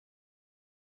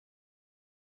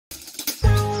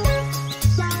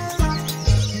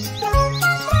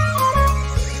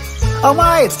Oh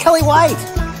my, it's Kelly White.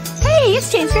 Hey,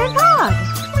 it's James and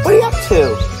Kellee. What are you up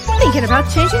to? Thinking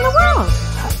about changing the world.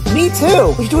 Me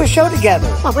too. We should do a show together.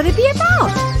 What would it be about?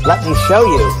 Let me show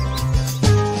you.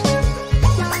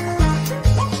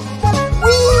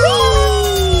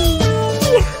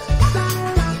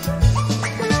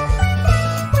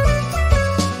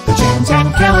 The James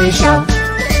and Kellee Show.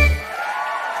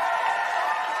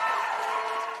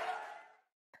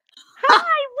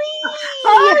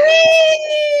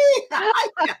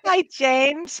 Hi,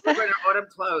 James. We're in our autumn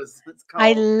clothes. It's cold.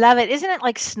 I love it. Isn't it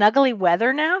like snuggly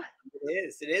weather now? It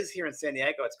is. It is here in San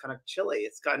Diego. It's kind of chilly.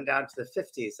 It's gotten down to the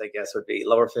 50s, I guess, would be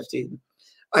lower 50s.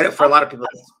 I know for a lot of people.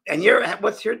 And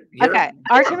what's your? Okay,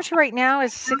 our temperature right now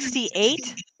is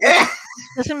 68. Yeah.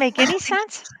 Doesn't make any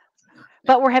sense.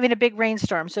 But we're having a big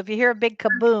rainstorm. So if you hear a big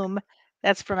kaboom,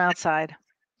 that's from outside.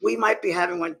 We might be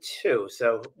having one too,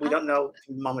 so we don't know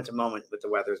from moment to moment what the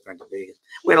weather is going to be.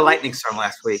 We had a lightning storm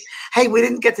last week. Hey, we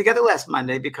didn't get together last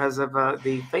Monday because of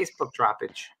the Facebook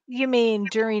droppage. You mean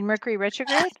during Mercury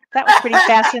retrograde? That was pretty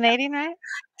fascinating, right?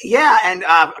 Yeah, and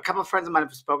a couple of friends of mine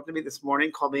have spoken to me this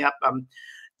morning, called me up,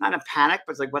 not in a panic,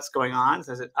 but it's like, what's going on?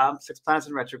 So I said, 6 planets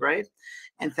in retrograde.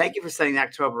 And thank you for sending the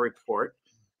October report.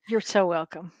 You're so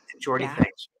welcome. Jordy, Yeah.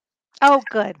 thanks. Oh,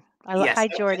 good. Yes. Hi,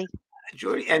 Jordy.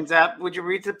 Jordy, and would you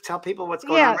read to tell people what's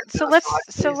going on?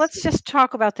 Yeah, let's just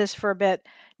talk about this for a bit.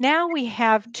 Now we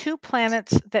have 2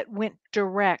 planets that went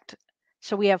direct.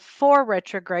 So we have 4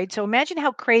 retrograde. So imagine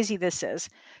how crazy this is.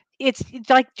 It's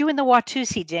like doing the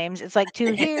Watusi, James. It's like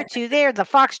 2 here, 2 there, the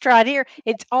foxtrot here.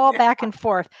 It's all back and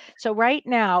forth. So right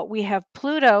now we have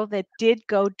Pluto that did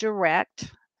go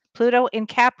direct. Pluto in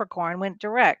Capricorn went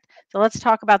direct. So let's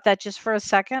talk about that just for a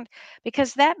second,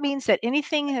 because that means that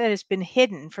anything that has been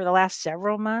hidden for the last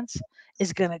several months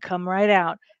is going to come right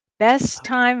out. Best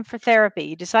time for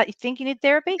therapy. You think you need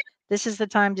therapy? This is the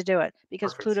time to do it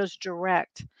because Perfect. Pluto's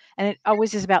direct, and it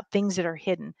always is about things that are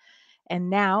hidden. And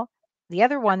now the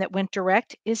other one that went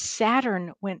direct is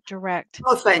Saturn went direct.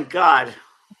 Oh, thank God.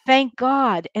 Thank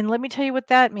God. And let me tell you what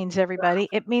that means, everybody.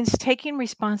 It means taking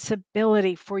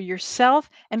responsibility for yourself.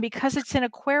 And because it's in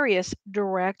Aquarius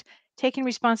direct, taking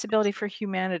responsibility for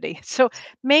humanity. So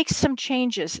make some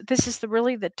changes. This is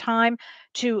really the time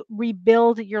to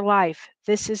rebuild your life.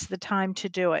 This is the time to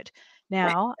do it.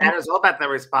 Now, And it's all about that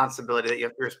responsibility that you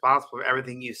have to be responsible for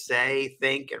everything you say,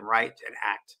 think, and write and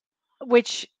act.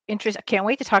 which interest, I can't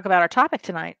wait to talk about our topic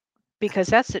tonight because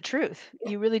that's the truth.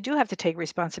 You really do have to take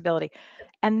responsibility.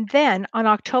 And then on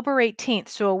October 18th,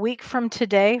 so a week from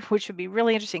today, which would be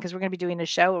really interesting because we're going to be doing a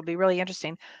show, it'll be really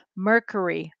interesting.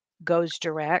 Mercury goes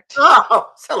direct, Oh,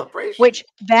 celebration. which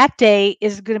that day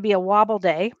is going to be a wobble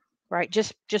day, right?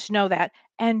 Just know that.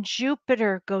 And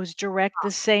Jupiter goes direct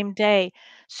the same day.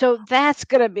 So that's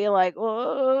going to be like,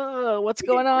 whoa, what's We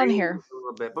going can on breathe here? a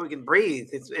little bit, but we can breathe.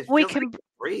 It We feels like can we can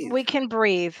breathe. we can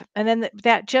breathe, and then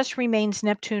that just remains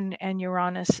Neptune and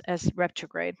Uranus as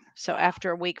retrograde. So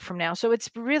after a week from now, so it's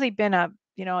really been a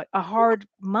hard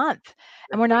month,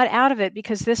 and we're not out of it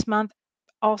because this month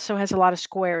also has a lot of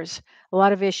squares, a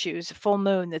lot of issues, full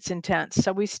moon that's intense.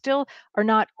 So we still are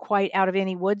not quite out of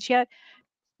any woods yet.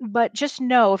 But just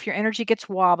know if your energy gets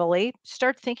wobbly,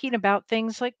 start thinking about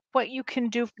things like what you can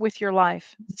do with your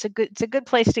life. It's a good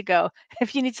place to go.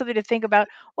 If you need something to think about,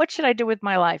 what should I do with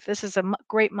my life? This is a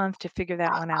great month to figure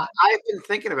that one out. I've been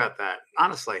thinking about that.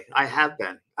 Honestly, I have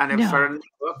been. And I've started a No. new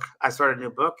book. I started a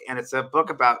new book, and it's a book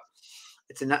about.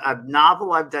 It's a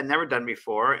novel I've never done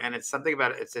before, and it's something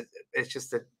about it. It's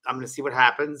just that I'm going to see what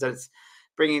happens. And it's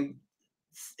bringing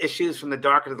issues from the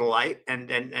dark into the light, and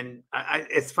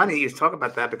it's funny you talk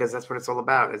about that because that's what it's all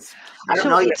about. I don't So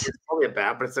know yet what it's it's really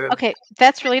about, but it's a okay.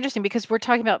 That's really interesting because we're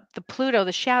talking about the Pluto,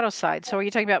 the shadow side. So are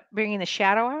you talking about bringing the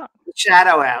shadow out?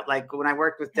 shadow out. Like when I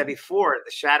worked with Debbie Ford,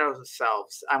 the shadow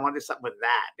selves. I want to do something with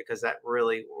that because that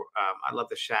really, I love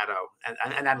the shadow,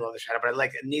 and I love the shadow, but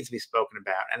it needs to be spoken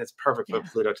about, and it's perfect for Yeah.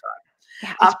 Pluto time.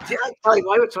 Yeah, it's perfect. Probably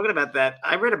while we're talking about that,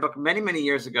 I read a book many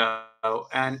years ago,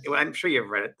 and I'm sure you've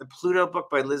read it, the Pluto book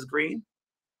by Liz Green.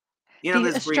 You know The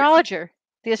Liz Green, astrologer.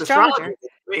 The the astrologer, astrologer.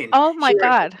 Liz Green. Oh my She wrote,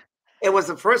 God. it was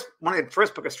one of the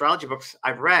first astrology books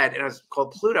I've read, and it was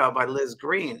called Pluto by Liz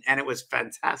Green, and it was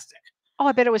fantastic. Oh,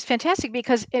 I bet it was fantastic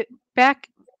because back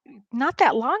not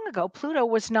that long ago, Pluto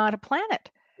was not a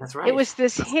planet. That's It right. was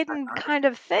this That's hidden kind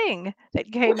of thing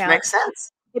that came which out. makes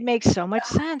sense. It makes so much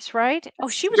sense, right? Oh,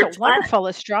 It's she a was a good planet. wonderful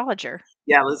astrologer.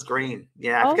 Yeah, Liz Green.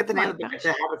 Yeah, I Oh forget the name my of the book. I gosh.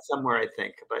 have it somewhere, I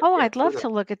think. But Oh, yeah, I'd love Pluto.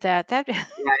 to look at that. That Yeah,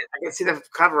 I can see the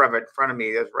cover of it in front of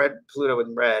me. There's red Pluto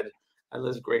in red.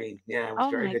 Liz Green. Yeah, it was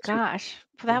oh very my good. gosh.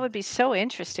 That would be so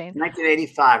interesting.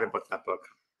 1985, I bought that book.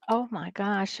 Oh my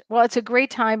gosh. Well, it's a great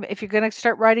time. If you're going to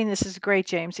start writing, this is great,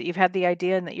 James, that you've had the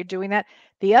idea and that you're doing that.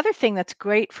 The other thing that's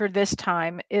great for this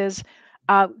time is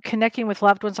connecting with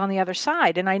loved ones on the other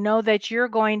side. And I know that you're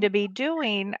going to be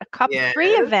doing Yes, three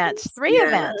events, three yes.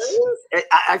 events.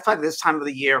 I find this time of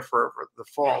the year for the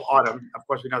fall, Right. autumn, of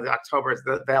course, we know that October is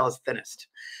the veil is thinnest.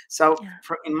 So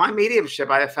Yeah. in my mediumship,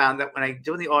 I have found that when I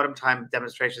do in the autumn time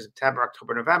demonstrations, September,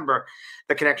 October, November,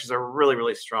 the connections are really,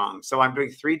 really strong. So I'm doing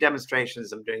 3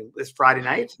 demonstrations. I'm doing this Friday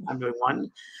night. I'm doing one.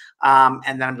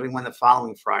 And then I'm doing one the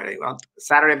following Friday. Well,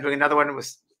 Saturday, I'm doing another one. It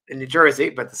was in New Jersey,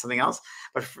 but there's something else.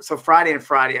 But so Friday and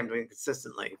Friday, I'm doing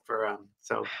consistently for,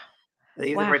 so the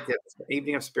evening Wow. right there,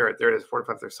 Evening of Spirit. There it is,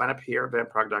 45 there. Sign up here,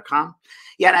 vanprog.com.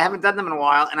 Yeah, and I haven't done them in a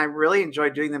while, and I really enjoy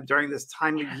doing them during this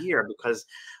time of Yeah. year because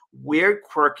weird,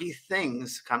 quirky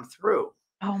things come through.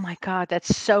 Oh my God,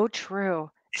 that's so true.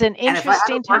 It's an And if I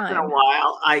interesting haven't worked in a time.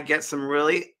 while, I get some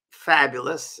really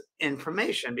fabulous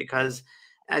information because,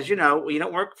 as you know, you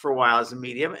don't work for a while as a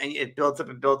medium, and it builds up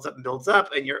and builds up and builds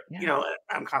up, and you're, Yeah.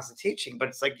 I'm constantly teaching, but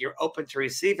it's like you're open to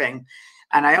receiving.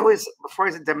 And I always, before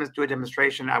I do a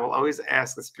demonstration, I will always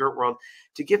ask the spirit world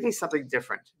to give me something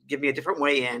different, give me a different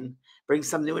way in, bring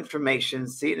some new information,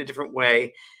 see it in a different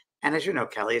way. And as you know,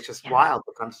 Kelly, it's just Yeah. wild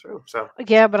what comes through. So,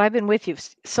 Yeah, but I've been with you.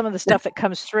 Some of the stuff that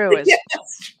comes through is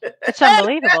yes, it's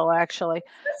unbelievable, actually.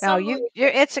 that's Now unbelievable.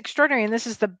 it's extraordinary, and this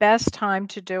is the best time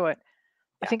to do it.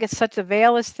 I Yeah. think it's such the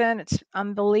veil is thin. It's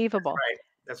unbelievable. Right.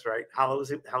 That's right.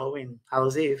 Halloween,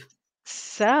 Hallows Eve.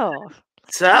 So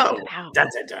let's talk So, about dun,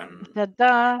 dun, dun.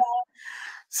 da.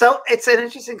 So it's an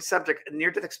interesting subject,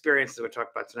 near-death experiences we talk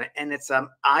about tonight, and it's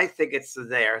I think it's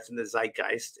there. It's in the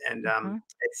zeitgeist, and Hmm.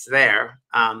 it's there.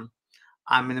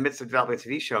 I'm in the midst of developing a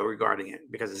TV show regarding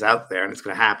it because it's out there and it's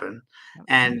going to happen,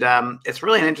 and it's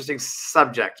really an interesting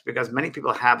subject because many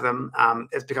people have them.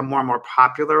 It's become more and more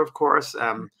popular, of course,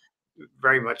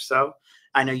 very much so.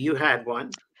 I know you had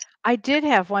one, I did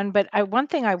have one, but one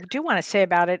thing I do want to say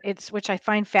about it, it's which I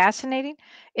find fascinating,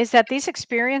 is that these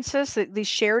experiences, these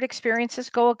shared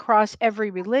experiences, go across every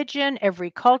religion,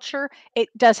 every culture. It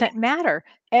doesn't matter.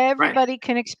 right? Everybody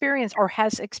can experience or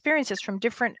has experiences from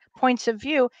different points of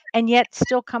view, and yet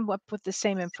still come up with the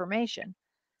same information.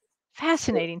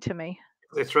 Fascinating to me.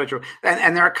 It's really true.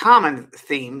 And there are common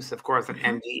themes, of course, in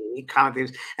Hmm. NDE, common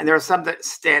themes, and there are some that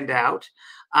stand out.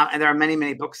 And there are many,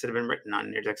 many books that have been written on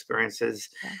near experiences.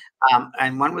 Yeah.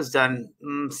 And one was done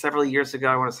several years ago.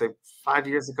 I want to say 5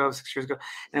 years ago, 6 years ago.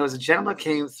 And it was a gentleman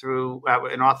came through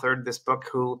and authored this book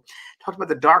who talked about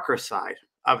the darker side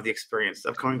of the experience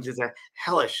of going to the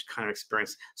hellish kind of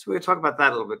experience. So we can talk about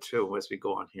that a little bit too as we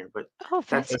go on here. But Oh,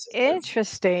 that's that's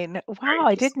interesting. very Wow,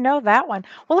 I interesting. didn't know that one.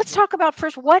 Well, let's talk about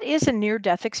first what is a near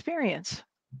death experience?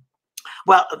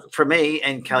 Well, for me,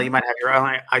 and Kelly, Mhm. you might have your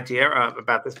own idea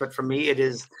about this, but for me, it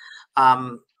is,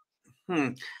 um, hmm,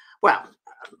 well,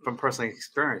 from personally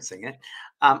experiencing it,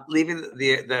 leaving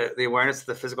the awareness of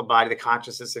the physical body, the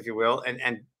consciousness, if you will,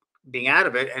 and being out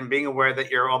of it, and being aware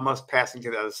that you're almost passing to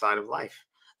the other side of life,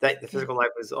 that the Yeah. physical life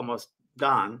is almost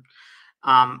gone.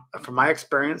 From my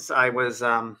experience, I was,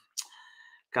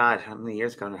 God, how many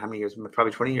years ago? How many years?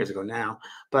 Probably 20 years ago now.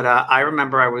 But I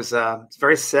remember I was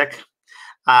very sick.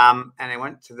 And I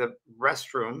went to the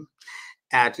restroom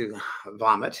had to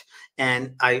vomit,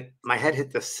 and my head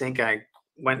hit the sink, and I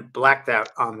went blacked out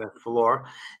on the floor,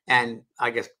 and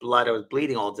I guess blood. I was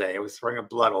bleeding all day. I was throwing up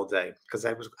blood all day because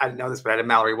I didn't know this, but I had a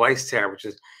Mallory Weiss tear, which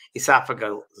is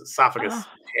esophagus Oh,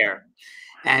 tear,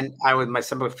 and my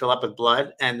stomach would fill up with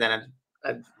blood, and then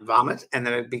I'd vomit, and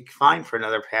then I'd be fine for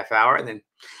another half hour, and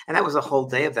that was a whole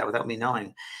day of that without me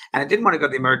knowing. And I didn't want to go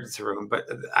to the emergency room, but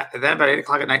then about 8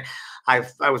 o'clock at night,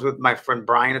 I was with my friend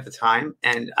Brian at the time,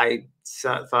 and I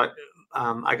thought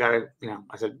I gotta,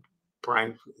 I said,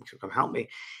 Brian, you should come help me.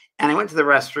 And I went to the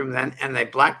restroom then, and they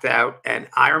blacked out, and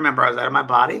I remember I was out of my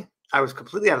body. I was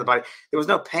completely out of the body. There was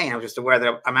no pain. I was just aware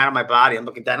that I'm out of my body. I'm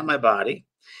looking down at my body,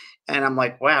 and I'm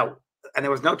like, wow. And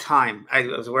there was no time. I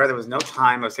was aware there was no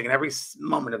time. I was taking every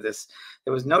moment of this.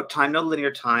 There was no time, no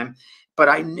linear time. But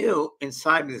I knew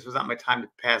inside me this was not my time to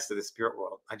pass to the spirit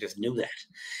world. I just knew that.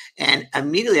 And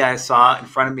immediately I saw in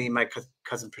front of me my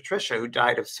cousin Patricia, who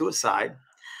died of suicide,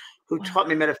 who wow. taught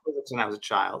me metaphysics when I was a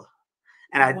child.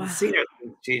 And I hadn't Wow. seen her.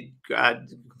 She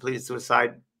completed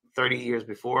suicide 30 years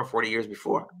before, 40 years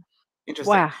before.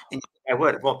 Interesting. Wow. And I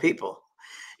would, of all people.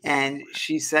 And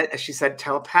she said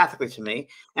telepathically to me,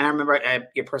 and I remember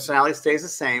your personality stays the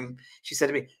same. She said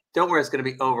to me, "Don't worry, it's going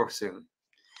to be over soon."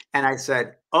 And I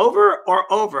said, "Over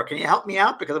or over? Can you help me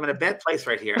out? Because I'm in a bad place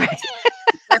right here." Right.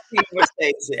 Exactly what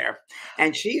stays there.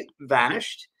 And she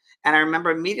vanished. And I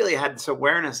remember immediately I had this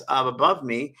awareness of above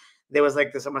me, there was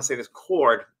like this, I'm going to say this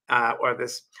cord or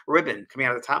this ribbon coming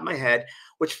out of the top of my head,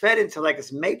 which fed into like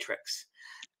this matrix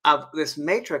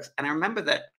And I remember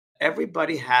that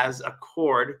everybody has a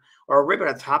cord or a ribbon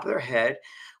on top of their head,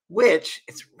 which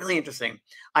it's really interesting.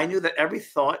 I knew that every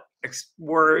thought,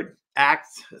 word, act,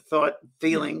 thought,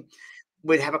 feeling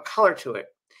would have a color to it.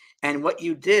 And what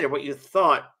you did or what you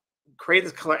thought created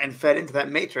this color and fed into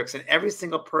that matrix. And every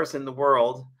single person in the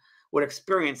world would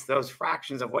experience those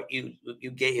fractions of what you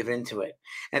gave into it.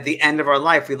 At the end of our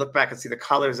life, we look back and see the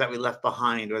colors that we left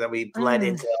behind or that we bled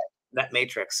into that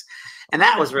matrix. And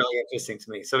that was really interesting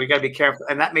to me. So we got to be careful.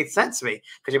 And that made sense to me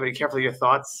because you got to be careful of your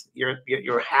thoughts, your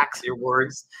acts, your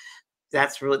words.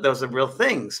 Those are real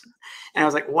things. And I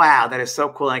was like, wow, that is so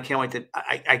cool. And I can't wait to,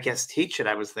 I guess, teach it,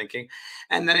 I was thinking.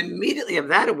 And then immediately of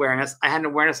that awareness, I had an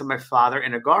awareness of my father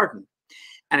in a garden.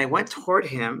 And I went toward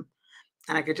him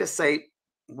and I could just say,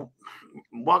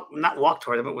 not walk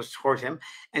toward him, it was toward him.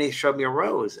 And he showed me a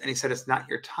rose and he said, it's not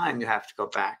your time. You have to go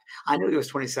back. I knew he was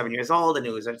 27 years old. I knew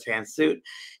he was in a tan suit.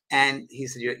 And he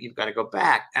said, you've got to go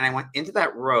back. And I went into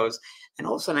that rose. And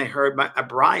all of a sudden I heard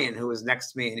Brian, who was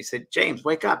next to me. And he said, James,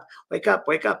 wake up, wake up,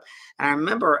 wake up. And I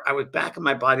remember I was back in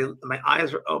my body. My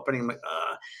eyes were opening. And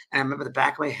I remember the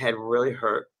back of my head really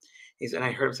hurt. And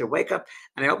I heard him say, wake up.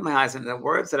 And I opened my eyes and the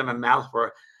words that in my mouth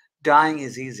were, dying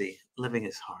is easy, living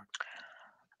is hard.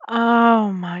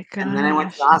 Oh my gosh. And then I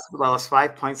went to the hospital. I lost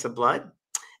 5 points of blood.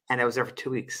 And I was there for 2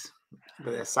 weeks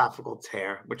with an esophageal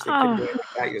tear, which they couldn't do anything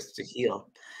about used to heal.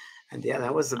 And yeah,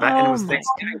 that was and it was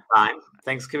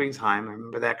Thanksgiving time. I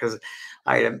remember that because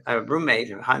I had a roommate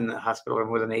in the hospital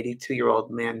room with an 82-year-old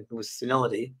man who was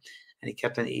senility, and he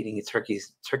kept on eating a turkey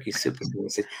soup. And he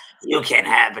said, "You can't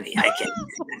have any. I can't."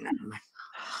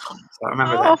 So I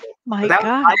remember that. Oh my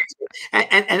God!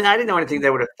 And I didn't know anything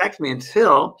that would affect me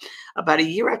until about a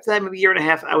year after that, maybe a year and a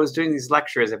half. I was doing these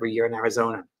lectures every year in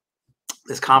Arizona,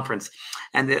 this conference,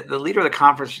 and the leader of the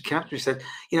conference came up to me and said,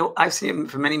 I've seen him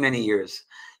for many, many years.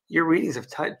 Your readings have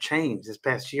changed this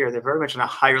past year. They're very much on a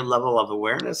higher level of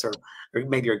awareness, or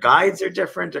maybe your guides are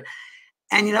different.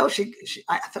 And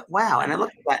I thought, wow. And I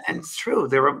looked at that, and it's true.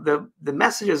 There were the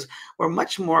messages were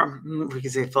much more, we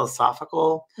could say,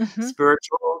 philosophical,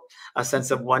 spiritual, a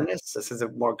sense of oneness, a sense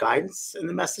of more guidance in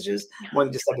the messages, more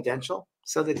than just evidential.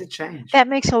 So they did change. That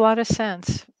makes a lot of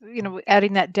sense.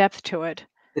 Adding that depth to it.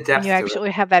 The depth. You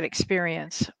actually have that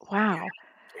experience. Wow, yeah.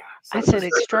 So that's an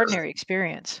extraordinary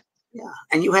experience. Yeah,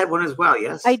 and you had one as well,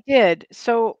 yes? I did.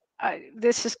 So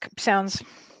this sounds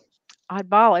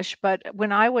oddballish, but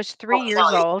when I was 3 years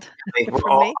old,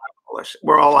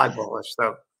 we're all eyeballish.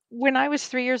 So when I was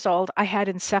 3 years old, I had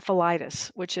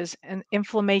encephalitis, which is an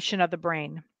inflammation of the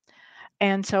brain.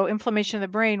 And so inflammation of the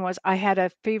brain was I had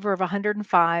a fever of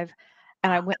 105,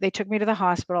 and they took me to the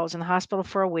hospital. I was in the hospital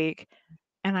for a week,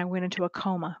 and I went into a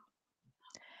coma.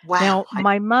 Wow. Now,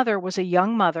 my mother was a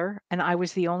young mother, and I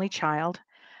was the only child.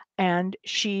 And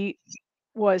I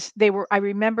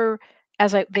remember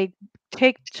as they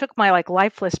took my like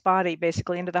lifeless body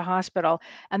basically into the hospital,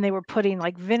 and they were putting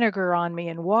like vinegar on me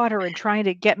and water and trying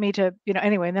to get me to,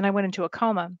 anyway, and then I went into a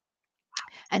coma.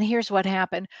 And here's what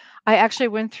happened. I actually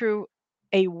went through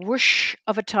a whoosh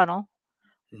of a tunnel.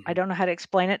 I don't know how to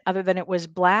explain it other than it was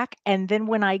black. And then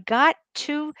when I got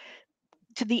to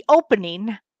the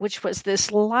opening, which was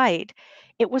this light,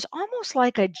 it was almost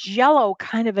like a jello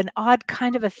kind of an odd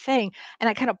kind of a thing. And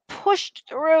I kind of pushed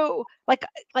through, like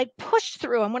pushed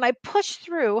through. And when I pushed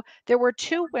through, there were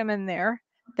two women there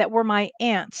that were my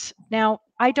aunts. Now,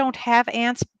 I don't have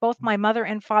aunts. Both my mother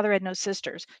and father had no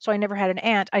sisters. So I never had an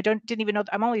aunt. Didn't even know,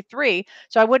 I'm only 3.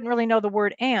 So I wouldn't really know the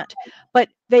word aunt, but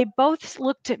they both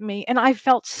looked at me and I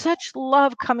felt such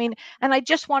love coming. And I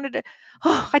just wanted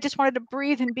to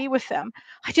breathe and be with them.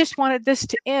 I just wanted this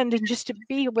to end and just to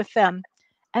be with them.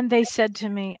 And they said to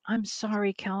me, I'm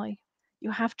sorry, Kellee,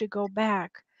 you have to go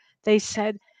back. They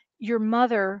said, your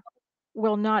mother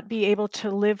will not be able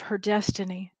to live her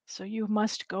destiny. So you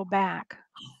must go back.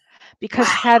 Because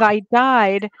had I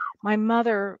died, my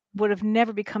mother would have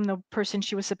never become the person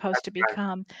she was supposed to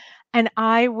become. And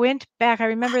I went back. I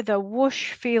remember the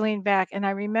whoosh feeling back. And I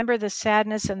remember the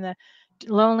sadness and the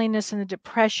loneliness and the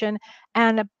depression.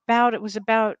 And it was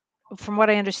about, from what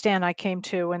I understand, I came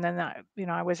to, and then,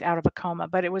 I was out of a coma.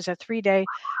 But it was a 3-day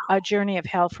journey of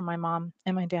hell for my mom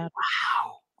and my dad.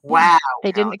 Wow.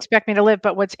 They didn't expect me to live.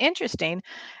 But what's interesting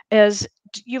is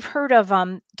you've heard of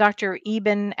Dr.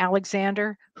 Eben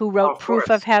Alexander, who wrote Proof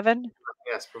of Heaven?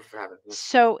 Yes, Proof of Heaven. Yes.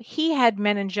 So he had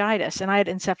meningitis and I had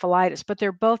encephalitis, but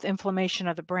they're both inflammation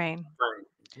of the brain.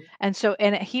 Right. And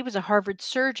he was a Harvard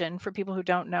surgeon, for people who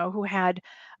don't know, who had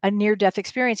a near death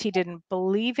experience. He didn't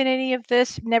believe in any of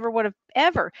this, never would have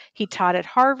ever. He taught at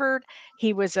Harvard.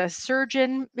 He was a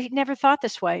surgeon. He never thought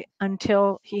this way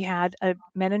until he had a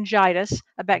meningitis,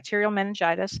 a bacterial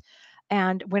meningitis,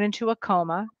 and went into a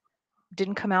coma.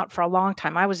 Didn't come out for a long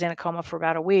time. I was in a coma for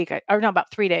about a week, or no,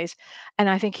 about 3 days, and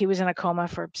I think he was in a coma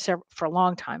for a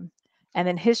long time. And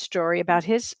then his story about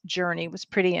his journey was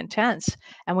pretty intense.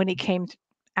 And when he came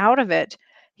out of it,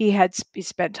 he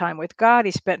spent time with God.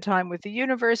 He spent time with the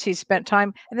universe. He spent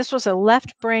time, and this was a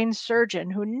left brain surgeon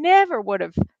who never would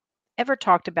have ever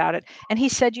talked about it. And he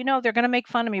said, they're going to make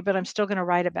fun of me, but I'm still going to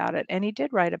write about it. And he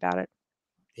did write about it.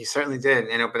 He certainly did,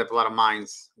 and opened up a lot of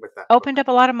minds with that book. Opened up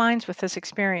a lot of minds with this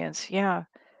experience. Yeah.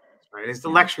 Right. He's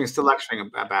Yeah. still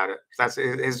lecturing about it. That's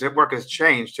his work has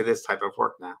changed to this type of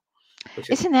work now, which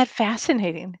is Isn't that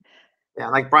fascinating? yeah,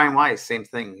 like Brian Weiss, same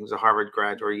thing. He was a Harvard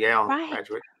graduate or Yale Right.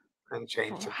 graduate and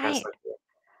changed to Right. like that.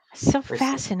 So Very simple.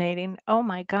 fascinating. Oh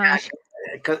my Yeah, gosh.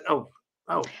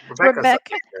 Rebecca,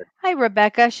 Rebecca. Hi,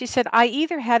 Rebecca. She said, I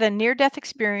either had a near death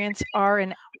experience or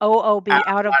an OOB,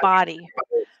 out of body,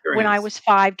 when I experience. was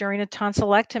 5 during a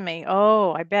tonsillectomy.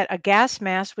 Oh, I bet a gas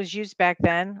mask was used back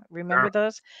then. Remember Sure,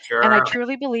 those? And I sure.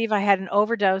 truly believe I had an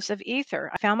overdose of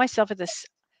ether. I found myself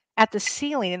at the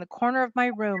ceiling in the corner of my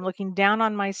room looking down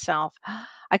on myself.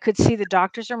 I could see the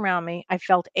doctors around me. I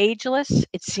felt ageless.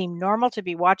 It seemed normal to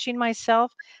be watching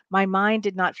myself. My mind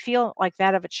did not feel like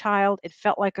that of a child. It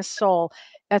felt like a soul.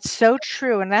 That's so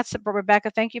true. And that's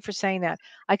Rebecca, thank you for saying that.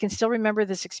 I can still remember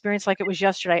this experience like it was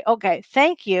yesterday. Okay,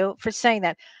 thank you for saying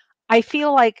that. I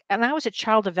feel like, and I was a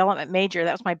child development major,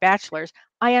 that was my bachelor's.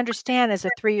 I understand as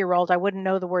a 3-year-old, I wouldn't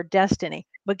know the word destiny.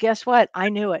 But guess what? I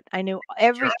knew it. I knew Sure,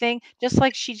 everything, just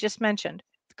like she just mentioned.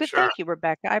 Good. sure. Thank you,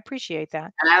 Rebecca. I appreciate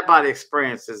that. An out of body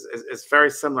experience is very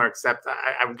similar, except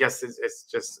I would guess it's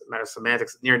just a matter of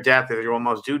semantics. Near death, you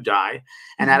almost do die.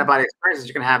 And out Hmm. of body experiences,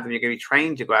 you can have them. You can be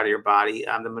trained to go out of your body.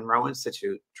 The Monroe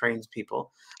Institute trains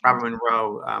people. Robert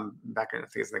Monroe, back in I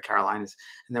think it's in the Carolinas,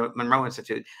 and the Monroe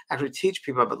Institute actually teach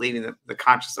people about leaving the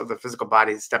conscious of the physical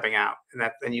body, stepping out, and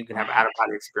that then you can have out of Right.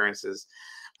 body experiences.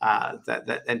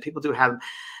 And people do have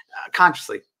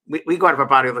consciously. We go out of our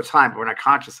body all the time, but we're not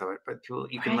conscious of it. But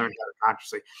you can learn Right. how to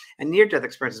consciously. And near-death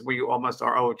experiences where you almost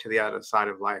are over to the other side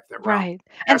of life, that realm. Right.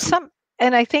 There are And some,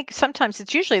 I think sometimes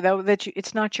it's usually though that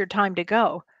it's not your time to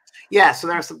go. yeah. So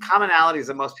there are some commonalities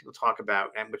that most people talk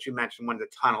about, and what you mentioned, one, the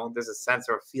tunnel. There's a sense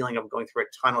or a feeling of going through a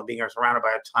tunnel, being surrounded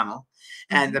by a tunnel,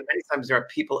 and Hmm. then many times there are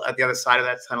people at the other side of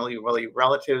that tunnel, really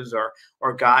relatives or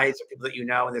guides or people that you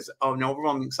know. And there's no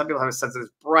overwhelming. Some people have a sense of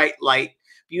this bright light,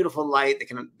 beautiful light. They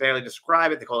can barely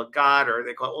describe it. They call it God, or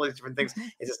they call it all these different things. Hmm.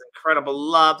 It's this incredible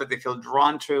love that they feel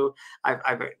drawn to.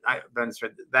 I've been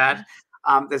through that.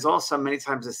 There's also many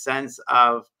times a sense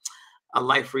of a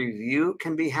life review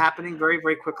can be happening very,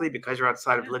 very quickly because you're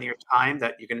outside of linear time,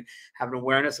 that you can have an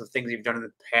awareness of things you've done in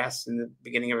the past, in the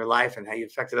beginning of your life, and how you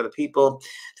affected other people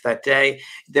to that day.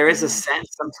 There is a Yes. sense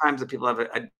sometimes that people have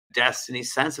a destiny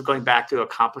sense of going back to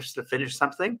accomplish, to finish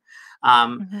something.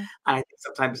 Um, Hmm. and I think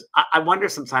sometimes, I wonder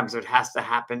sometimes it has to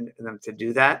happen in them to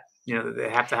do that. They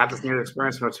have to have this near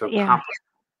experience in order to Yeah. accomplish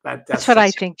that. That's what I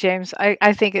That's think, James.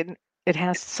 I think it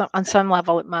has some, on some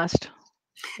level it must.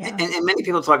 Yeah. and many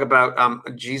people talk about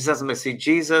Jesus. Sometimes they see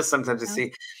Jesus. Sometimes they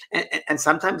Yeah. see, and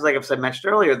sometimes, like I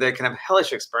mentioned earlier, they can have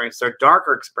hellish experience. They're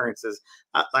darker experiences.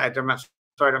 I don't remember,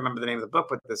 sorry, I don't remember the name of the book,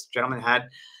 but this gentleman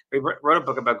wrote a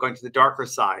book about going to the darker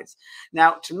sides.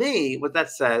 Now, to me, what that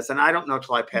says, and I don't know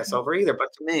till I pass Hmm. over either,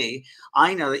 but to me,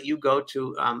 I know that you go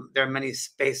to, there are many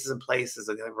spaces and places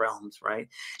of the realms, right?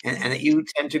 And that Yes. you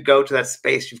tend to go to that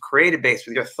space you've created based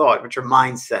with your thought, with your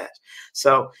mindset.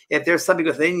 So if there's something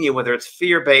within you, whether it's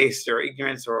fear-based or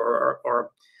ignorance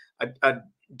or a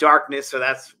darkness, or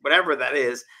that's whatever that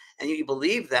is, and you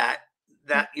believe that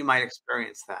you might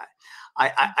experience that.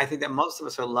 I think that most of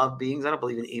us are love beings. I don't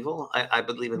believe in evil. I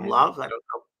believe in Right. love. I don't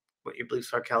know what your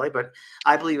beliefs are, Kelly, but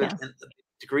I believe Yeah. in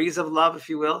degrees of love, if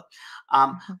you will.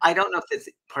 Mhm. I don't know if it's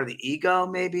part of the ego,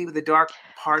 maybe the dark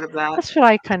part of that. That's what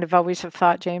I kind of always have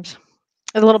thought, James.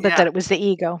 A little bit Yeah, that it was the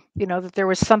ego, that there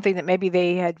was something that maybe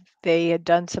they had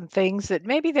done some things that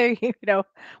maybe they,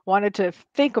 wanted to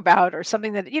think about, or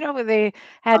something that, they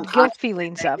had guilt unconsciously,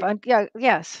 feelings of. maybe. Yeah,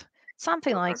 yes.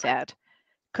 Something like that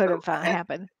could So, have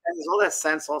happened. and there's all that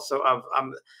sense also of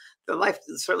the life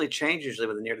certainly changes usually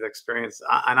with a near death experience.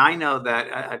 And I know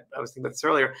that I was thinking about this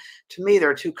earlier. To me, there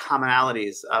are two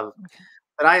commonalities of Okay.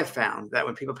 that I have found, that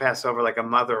when people pass over, like a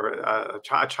mother or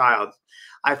a child,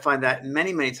 I find that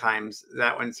many, many times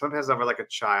that when someone passes over like a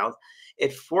child,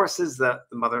 it forces the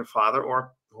mother and father,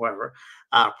 or whoever,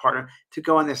 partner, to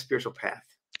go on their spiritual path,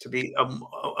 to be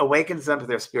awakens them to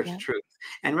their spiritual Yeah. truth.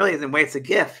 And really, in a way, it's a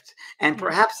gift. And Yeah.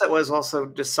 perhaps that was also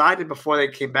decided before they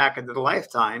came back into the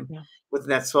lifetime Yeah. within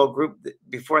that soul group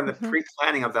before in the Hmm.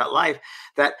 pre-planning of that life,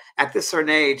 that at this certain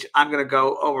age, I'm going to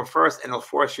go over first and it'll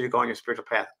force you to go on your spiritual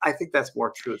path. I think that's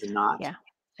more true than not, Yeah.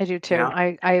 I do you too. know?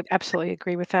 I absolutely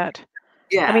agree with that. I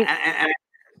Yeah. mean,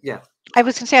 Yeah. I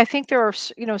was gonna say, I think there are,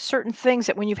 certain things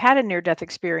that when you've had a near-death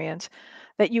experience,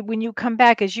 that when you come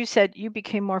back, as you said, you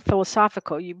became more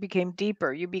philosophical, you became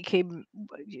deeper, you became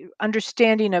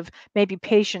understanding of maybe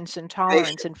patience and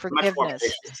tolerance and Patience, much more forgiveness.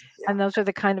 patience. Yeah. And those are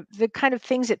the kind of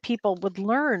things that people would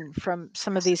learn from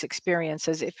some of these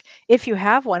experiences, if you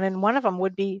have one. And one of them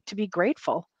would be to be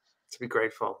grateful, To be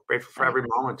grateful for right? every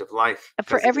moment of life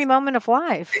For because every moment of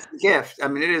life. it's a gift. I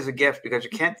mean, it is a gift because you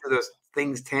Mhm. can't do those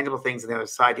things, tangible things on the other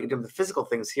side. You can do the physical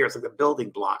things here. It's like the building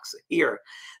blocks here.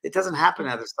 It doesn't happen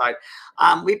Yeah. on the other side.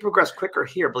 We progress quicker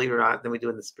here, believe it or not, than we do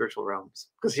in the spiritual realms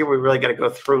because here we really got to go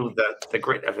through the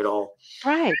grit of it all.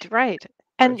 Right, right.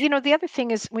 Very And the other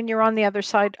thing is when you're on the other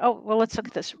side, oh, well, let's look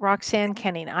at this. Roxanne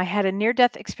Kenning. I had a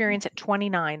near-death experience at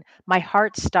 29. My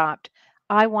heart stopped.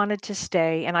 I wanted to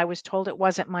stay, and I was told it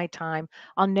wasn't my time.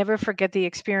 I'll never forget the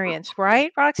experience, right,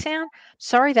 Roxanne?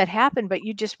 Sorry that happened, but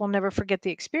you just will never forget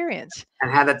the experience. And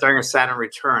had that during a Saturn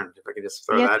return, if I could just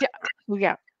throw Yeah, that, yeah, well,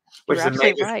 yeah, which you're is a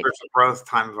absolutely major right. spiritual growth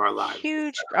time of our lives.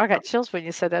 Huge. I got chills when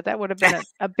you said that. That would have been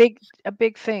a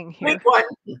big thing Big here. one.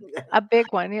 A big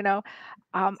one.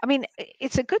 I mean,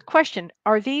 it's a good question.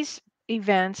 Are these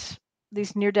events,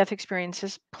 these near-death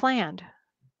experiences, planned?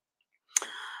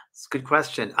 It's a good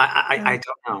question. I Yeah,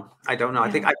 don't know. I don't know. yeah, I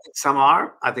think some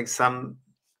are. I think some.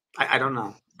 I don't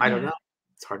know. I don't yeah. know.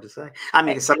 It's hard to say. I Eh,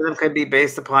 mean, some of them could be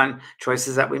based upon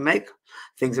choices that we make,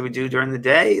 things that we do during the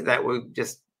day that we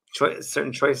just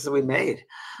certain choices that we made.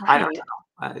 I don't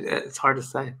right. know. It's hard to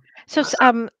say. So,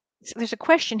 there's a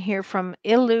question here from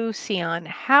Ilu Sion.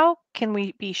 How can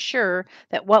we be sure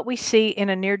that what we see in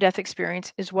a near-death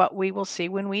experience is what we will see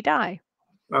when we die?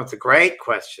 Well, it's a great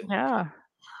question. Yeah,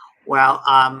 Well,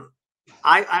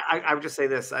 I would just say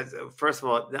this. First of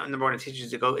all, number one, it teaches you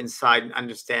to go inside and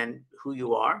understand who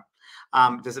you are.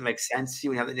 Does it make sense to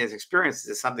you? And have these experiences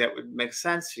is something that would make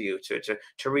sense for you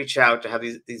to reach out, to have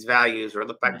these values, or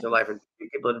look back at right, your life and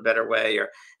treat people in a better way.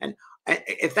 And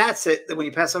if that's it, then when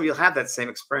you pass over, you'll have that same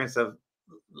experience of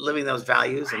living those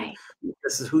values, and right.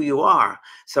 this is who you are.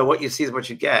 So what you see is what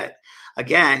you get.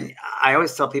 Again, I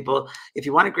always tell people, if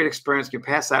you want a great experience, you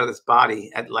pass out of this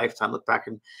body at lifetime, look back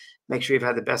and make sure you've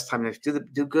had the best time. And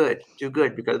do good,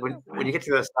 because when you Right. get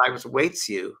to the side, what awaits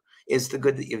you is the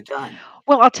good that you've done.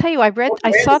 Well, I'll tell you, Or I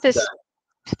bad saw that this.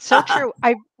 you've So done. true.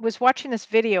 I was watching this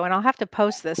video, and I'll have to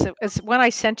post this. It was one I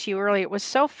sent to you earlier. It was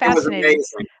so It was fascinating.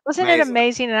 amazing, Wasn't it amazing.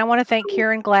 amazing? And I want to thank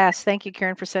Karen Glass. Thank you,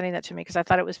 Karen, for sending that to me because I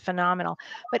thought it was phenomenal.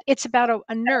 But it's about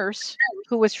a nurse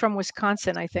who was from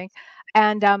Wisconsin, I think.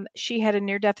 And she had a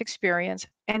near death experience.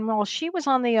 And while she was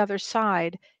on the other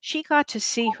side, she got to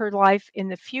see her life in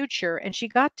the future. And she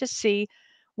got to see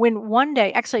when one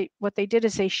day, actually, what they did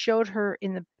is they showed her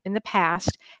in the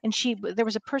past. And there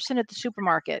was a person at the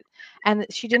supermarket and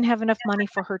she didn't have enough money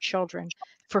for her children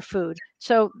for food.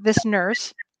 So this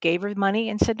nurse gave her money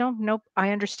and said, "No, nope, I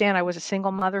understand. I was a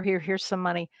single mother. Here's some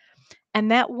money." And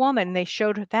that woman, they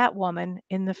showed that woman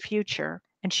in the future,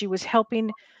 and she was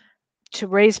helping to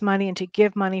raise money and to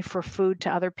give money for food to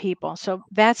other people. So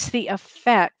that's the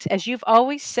effect. As you've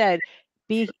always said,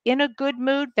 be in a good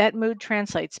mood, that mood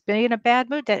translates. Be in a bad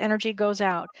mood, that energy goes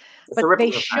out. It's But a they rippling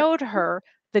effect. showed her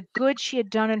the good she had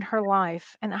done in her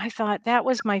life. And I thought that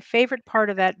was my favorite part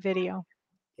of that video.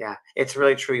 Yeah, it's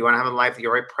really true. You want to have a life that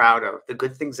you're very proud of, the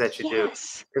good things that you do,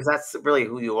 Yes. because that's really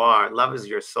who you are. Love is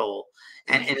your soul.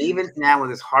 And Right. even now with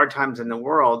these hard times in the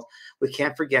world, we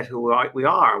can't forget who we are. We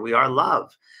are. We are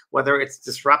love. Whether it's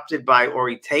disrupted by, or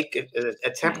we take a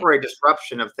Right. temporary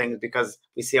disruption of things because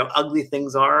we see how ugly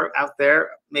things are out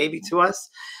there, maybe to us,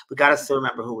 we got to still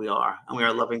remember who we are, and we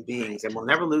are loving beings, and Right. we'll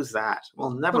never lose that. We'll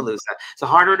never Well, lose that. So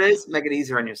harder it is, make it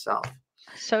easier on yourself.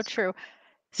 so true.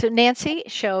 So Nancy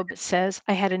Shobe says,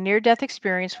 I had a near-death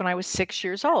experience when I was 6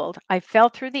 years old. I fell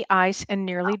through the ice and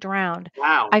nearly drowned.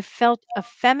 Wow. I felt a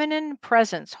feminine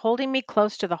presence holding me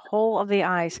close to the hole of the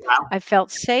ice. Wow. I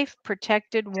felt safe,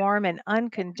 protected, warm, and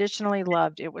unconditionally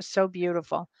loved. It was so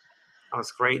beautiful. Oh,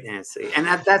 it's great, Nancy. And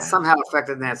that Wow. somehow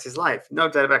affected Nancy's life. No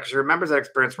doubt about it, because she remembers that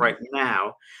experience Yeah. right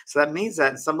now. So that means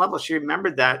that in some level she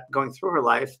remembered that going through her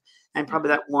life, and Yeah. probably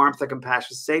that warmth, that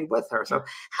compassion stayed with her. Yeah. So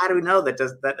how do we know that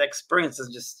does that experience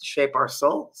doesn't just shape our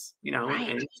souls, in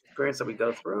Right. each experience that we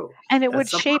go through? And it That would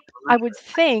somehow shape, I remember would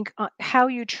think, how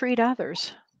you treat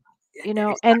others.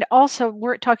 it. And also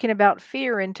we're talking about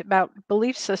fear and about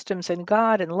belief systems and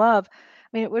God and love.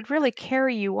 mean, it would really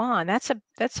carry you on. That's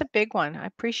a big one. I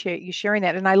appreciate you sharing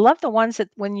that. And I love the ones that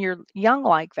when you're young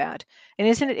like that. And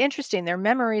isn't it interesting? Their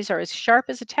memories are as sharp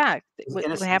as a tack. What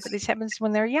happens? Innocence. This happens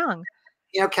when they're young.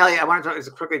 Kelly, I want to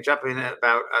just quickly jump in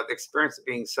about the experience of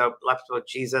being so left with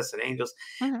Jesus and angels.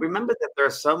 Mhm. Remember that there are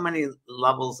so many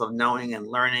levels of knowing and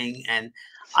learning, and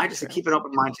I So just true. keep an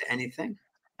open mind to anything,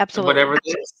 whatever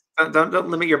Absolutely. it is. Don't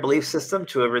limit your belief system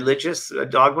to a religious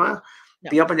dogma. No.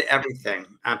 Be open to everything.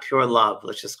 Pure love,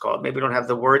 let's just call it. Maybe we don't have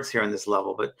the words here in this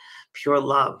level, but pure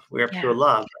love. We are Yeah. pure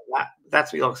love.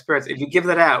 That's what you'll experience. If you give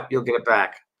that out, you'll get it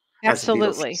back, as the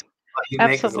Beatles Absolutely. says. What you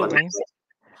make is what you Absolutely.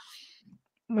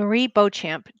 Marie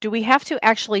Beauchamp, do we have to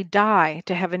actually die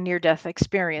to have a near death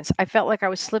experience? I felt like I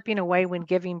was slipping away when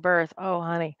giving birth. Oh,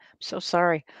 honey, I'm so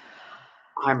sorry.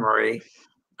 Hi, Marie.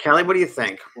 Kelly, what do you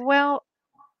think? Well,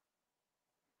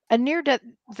 a near death,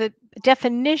 the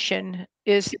definition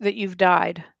is that you've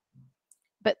died.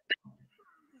 But,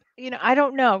 I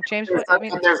don't know, James. There's What, no, I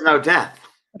mean, and there's no death,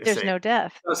 if you there's see. no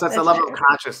death. So it's a That's level of true.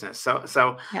 consciousness.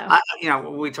 So Yeah.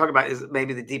 what we talk about is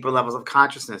maybe the deeper levels of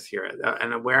consciousness here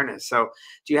and awareness. So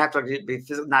do you have to be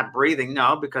not breathing?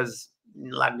 No, because a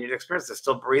lot of near experience is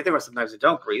still breathing, or sometimes you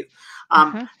don't breathe.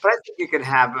 Hmm. But I think you can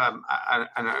have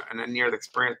a near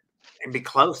experience and be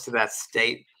close to that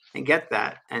state and get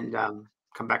that and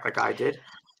come back like I did.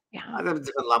 Yeah. There are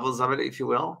different levels of it, if you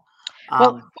will.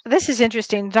 Well, Um, this is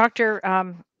interesting. Dr.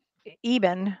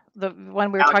 Eben, the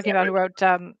one we were talking about, Alexander,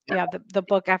 who wrote, the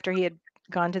book after he had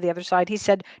gone to the other side, he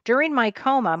said, during my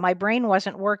coma, my brain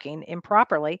wasn't working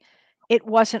improperly. It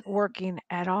wasn't working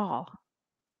at all.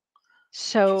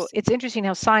 So interesting. it's interesting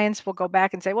how science will go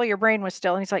back and say, well, your brain was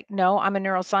still. And he's like, no, I'm a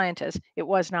neuroscientist. It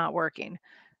was not working.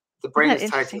 The Isn't brain that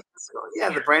is tied to interesting? the physical. Yeah,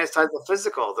 Yeah, the brain is tied to the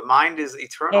physical. The mind is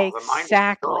eternal. The mind is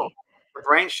control. exactly. The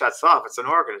brain shuts off. It's an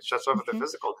organ. It shuts off at the Hmm.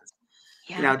 physical.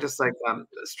 Yeah. Just like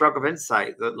stroke of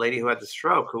insight, the lady who had the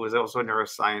stroke, who was also a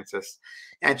neuroscientist,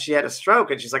 and she had a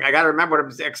stroke, and she's like, I got to remember what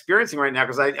I'm experiencing right now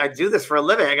because I do this for a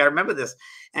living. I got to remember this.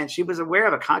 And she was aware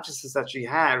of a consciousness that she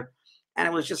had. And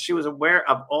it was just, she was aware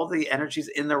of all the energies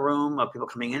in the room, of people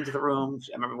coming into the room.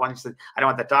 I remember one, she said, I don't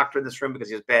want that doctor in this room because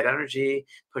he has bad energy,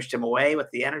 pushed him away with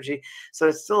the energy. So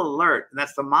it's still alert. And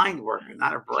that's the mind working,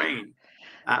 not a Yeah. brain.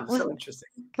 Lis- So interesting.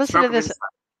 Listen to Stroke of this. insight.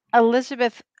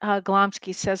 Elizabeth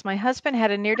Glomsky says, my husband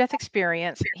had a near death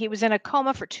experience. He was in a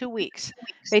coma for 2 weeks.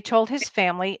 They told his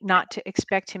family not to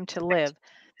expect him to live.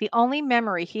 The only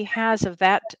memory he has of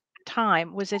that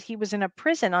time was that he was in a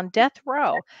prison on death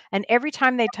row. And every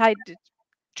time they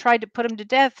tried to put him to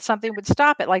death, something would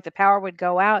stop it, like the power would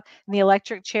go out in the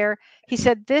electric chair. He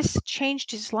said this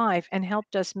changed his life and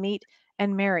helped us meet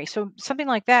and marry. So something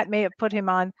like that may have put him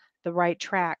on the right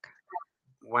track.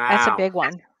 That's a Wow. big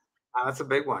one. That's a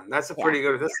big one. That's a Yeah. pretty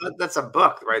good. That's a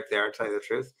book right there. I'll tell you the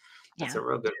truth. That's Yeah. a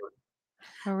real good one.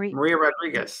 Marie. Maria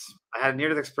Rodriguez. I had a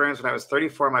near-death experience when I was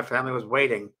 34. My family was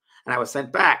waiting, and I was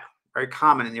sent back. Very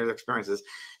common in near-death experiences.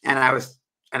 And I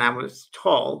was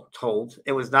told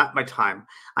it was not my time.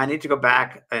 I need to go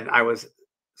back, and I was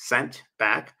sent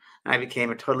back, and I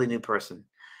became a totally new person.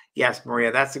 Yes,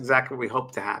 Maria, that's exactly what we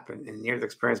hope to happen. In near-death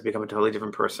experience, become a totally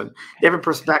different person, different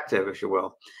perspective, if you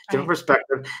will, different Right.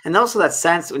 perspective, and also that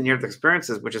sense in near-death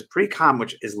experiences, which is pretty common,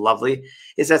 which is lovely,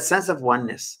 is that sense of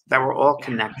oneness that we're all Yeah.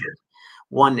 connected.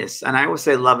 Oneness, and I always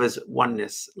say love is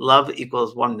oneness. Love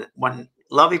equals one.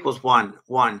 Love equals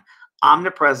one.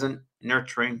 Omnipresent,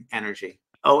 nurturing energy.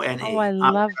 Oh, I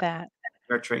ONE. love that.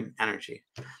 Nurturing energy.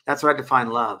 That's what I define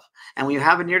love. And when you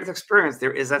have a near-death experience,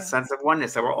 there is that Yeah. sense of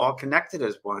oneness that we're all connected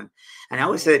as one. And I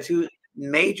always say the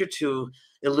two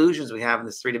illusions we have in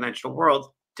this three-dimensional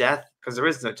world: death, because there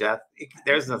is no death.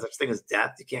 There's no such thing as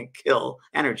death. You can't kill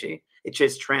energy. It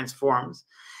just transforms.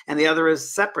 And the other is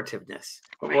separativeness.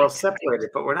 But we're all Right. separated,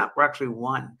 but we're not. We're actually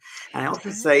one. And I also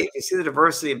Yeah. say, if you see the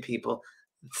diversity in people,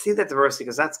 see that diversity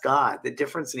because that's God. The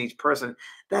difference in each person.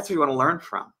 That's what you want to learn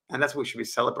from, and that's what we should be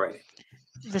celebrating.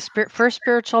 The first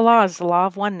spiritual law is the law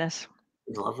of oneness.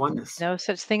 Love oneness. No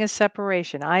such thing as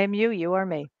separation. I am you, you are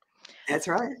me. That's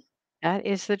right. That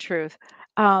is the truth.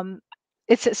 Um,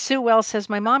 Sue Wells says,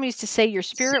 my mom used to say, your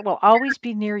spirit will always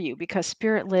be near you because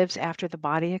spirit lives after the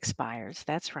body expires.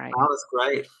 That's right. Oh, that's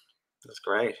great. That's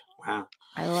great. Wow.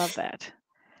 I love that.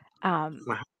 Um,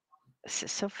 Wow. this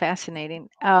is so fascinating.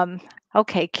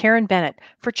 Okay, Karen Bennett.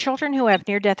 For children who have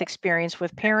near-death experience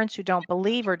with parents who don't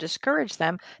believe or discourage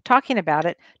them talking about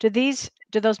it, do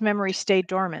those memories stay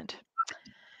dormant?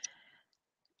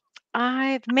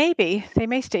 I maybe they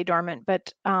may stay dormant,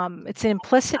 but it's an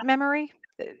implicit memory.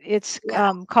 It's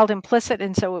Yeah. called implicit,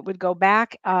 and so it would go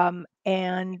back, and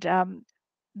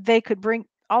they could bring.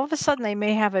 All of a sudden, they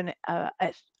may have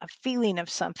a feeling of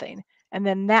something, and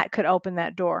then that could open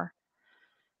that door.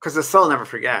 Because the soul never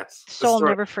forgets. The Soul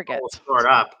never soul will forgets. store it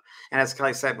up. And as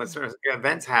Kelly said, when certain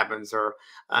events happens or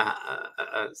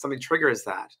something triggers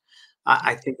that,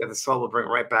 I think that the soul will bring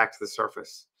it right back to the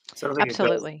surface. So I don't think it goes.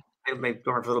 Absolutely. It may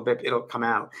dormant for a little bit. It'll come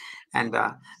out, and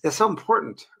they're so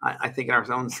important. I think in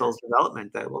our own soul's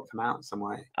development that it will come out in some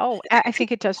way. Oh, I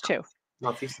think it does too.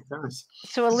 Well, teach the parents.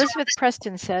 So Elizabeth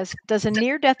Preston says, does a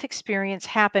near-death experience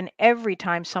happen every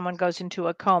time someone goes into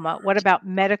a coma? What about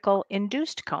medical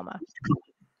induced coma?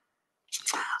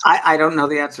 I don't know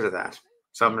the answer to that.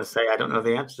 So I'm going to say I don't know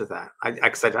the answer to that.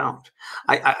 Because I don't.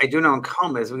 I do know in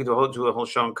comas. We can do a whole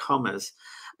show on comas,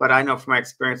 but I know from my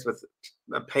experience with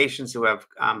patients who have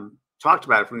talked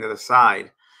about it from the other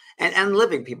side, and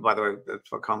living people, by the way,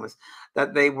 for comas,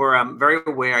 that they were very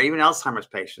aware. Even Alzheimer's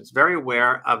patients, very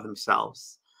aware of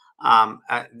themselves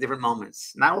at different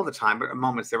moments. Not all the time, but at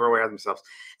moments they were aware of themselves.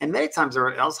 And many times there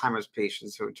are Alzheimer's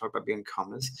patients who would talk about being in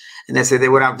comas, and they say they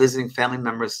went out visiting family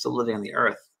members still living on the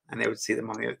earth. And they would see them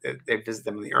they visit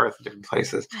them on the earth in different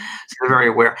places. So they're very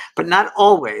aware, but not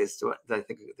always do I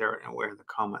think they're aware of the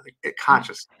coma,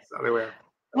 conscious. So they're aware.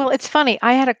 Well, it's funny.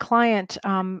 I had a client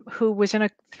who was in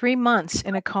 3 months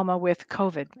in a coma with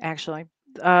COVID, actually,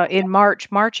 in March,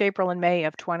 April, and May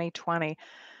of 2020.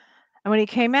 And when he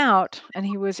came out and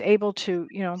he was able to,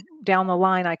 down the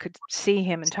line, I could see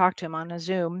him and talk to him on a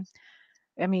Zoom.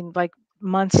 I mean, like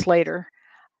months later,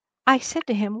 I said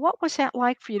to him, "What was that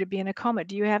like for you to be in a coma?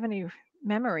 Do you have any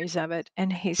memories of it?"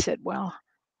 And he said, "Well,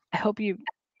 I hope you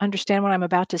understand what I'm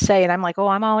about to say." And I'm like, "Oh,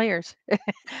 I'm all ears."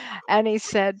 And he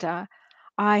said,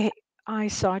 "I I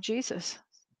saw Jesus."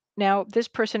 Now, this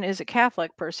person is a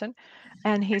Catholic person,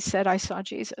 and he said, "I saw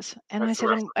Jesus." And I That's the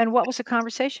said, rest. and what was the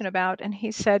conversation about?" And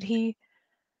he said, "He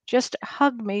just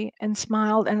hugged me and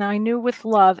smiled, and I knew with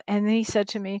love." And then he said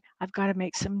to me, "I've got to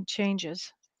make some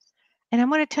changes." And I'm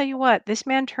going to tell you what, this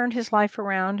man turned his life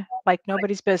around like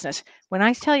nobody's business. When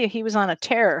I tell you he was on a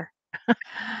tear,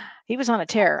 he was on a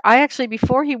tear. I actually,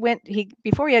 before he had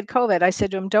COVID, I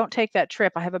said to him, "Don't take that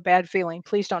trip. I have a bad feeling.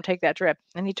 Please don't take that trip."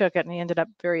 And he took it, and he ended up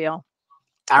very ill.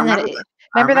 I And then, remember that.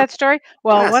 I remember remember. that story?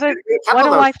 Well, Yes, you had a couple what of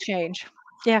a those. life change.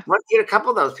 Yeah, You had a couple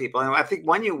of those people, and I think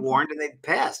one you warned, and they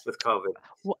passed with COVID,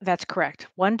 that's correct.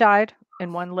 One died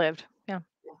and one lived. Yeah,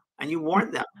 and you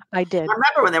warned them. I I did.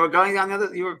 remember when they were going down the other.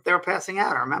 They were passing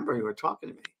out. I remember you were talking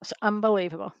to me. It's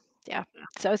unbelievable. Yeah.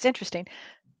 So it's interesting.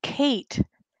 Kate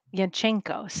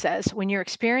Yanchenko says, when you're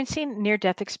experiencing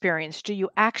near-death experience, do you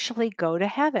actually go to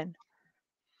heaven?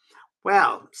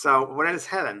 Well, so what is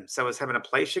heaven? So is heaven a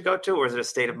place you go to, or is it a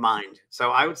state of mind?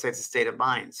 So I would say it's a state of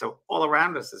mind. So all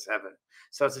around us is heaven.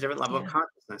 So it's a different level of Yeah.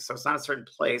 consciousness. So it's not a certain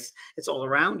place, it's all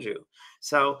around you.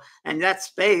 So, and that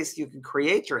space, you can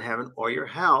create your heaven or your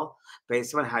hell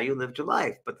based on how you lived your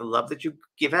life. But the love that you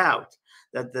give out,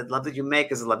 that the love that you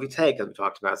make is the love you take, as we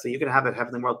talked about. So you can have that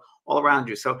heavenly world all around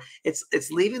you. So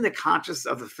it's leaving the conscious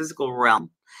of the physical realm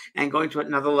and going to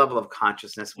another level of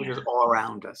consciousness, which is Yeah. all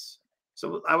around us.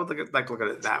 So I would like to look at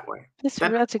it that way. That That's a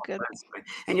makes good. sense to me.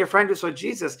 And your friend who saw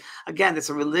Jesus, again, it's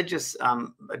a religious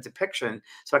depiction.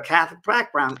 So a Catholic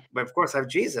background, but of course, have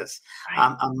Jesus.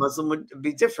 Right. A Muslim would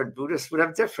be different. Buddhist would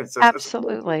have different. So it's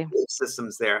Absolutely. belief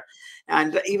systems there.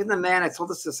 And even the man, I told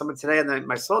this to someone today in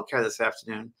my soul care this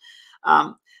afternoon.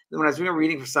 When I was doing a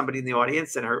reading for somebody in the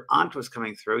audience, and her aunt was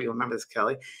coming through, you'll remember this,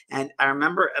 Kelly. And I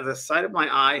remember at the side of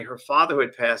my eye, her father, who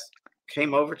had passed,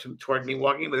 came over toward me,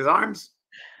 walking with his arms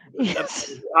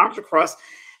Yes. across.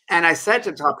 And I said to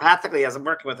him telepathically, as I'm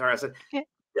working with her, I said, Yeah.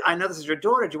 "I know this is your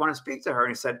daughter. Do you want to speak to her?"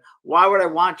 And he said, "Why would I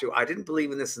want to? I didn't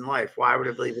believe in this in life. Why would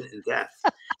I believe in death?"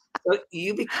 So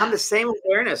you become the same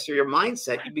awareness or your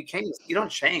mindset. You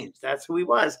don't change. That's who he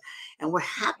was. And what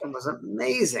happened was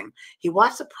amazing. He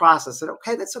watched the process, said,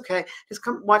 "Okay, that's okay. Just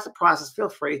come watch the process. Feel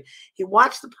free." He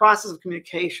watched the process of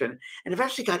communication and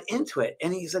eventually got into it.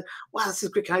 And he said, "Wow, this is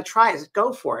great. Can I try it?" I said,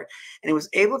 "Go for it." And he was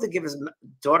able to give his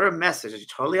daughter a message that she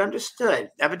totally understood,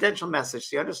 evidential message.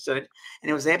 She understood. And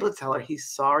he was able to tell her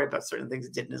he's sorry about certain things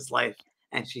he did in his life.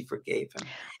 And she forgave him.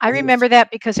 I And he was remember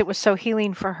that because it was so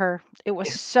healing for her. It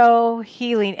was so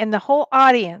healing, and the whole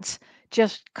audience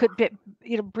just could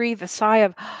breathe a sigh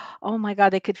of, "Oh my God!"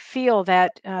 They could feel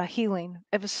that healing.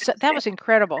 That was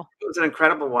incredible. It was an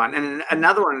incredible one. And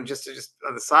another one, just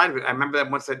on the side of it, I remember that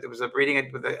once there was a reading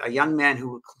it with a young man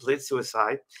who completed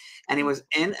suicide, and he was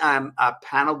in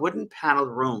a wooden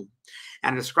paneled room,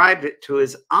 and described it to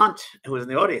his aunt who was in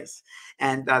the audience.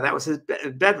 And that was his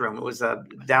bedroom. It was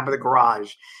down by the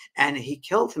garage. And he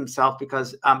killed himself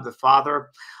because the father,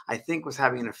 I think, was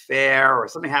having an affair or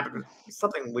something happened,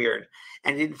 something weird,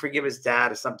 and he didn't forgive his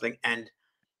dad or something. And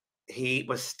he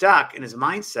was stuck in his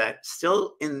mindset,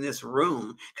 still in this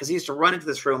room, because he used to run into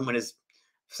this room when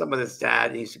with his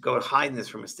dad. He used to go hide in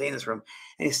this room and stay in this room,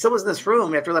 and he still was in this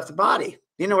room after he left the body. He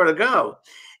didn't know where to go,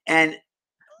 and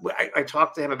I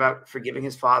talked to him about forgiving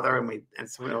his father, and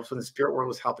someone else in the spirit world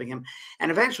was helping him,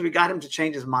 and eventually we got him to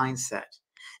change his mindset,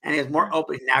 and he was more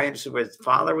open. Now he understood where his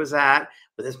father was at,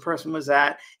 where this person was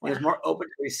at, and he was more open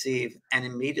to receive. And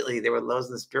immediately there were those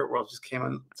in the spirit world just came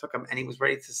and took him, and he was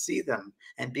ready to see them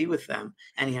and be with them,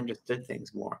 and he understood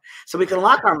things more. So we can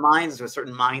lock our minds to a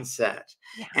certain mindset,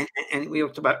 and we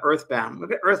talked about earthbound.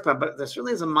 Look at earthbound, but there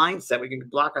certainly is a mindset we can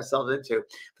block ourselves into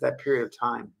for that period of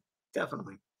time.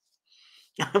 Definitely.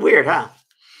 Weird, huh?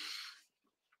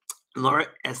 Laura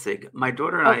Essig, my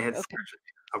daughter and I had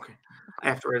okay.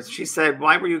 Afterwards, she said,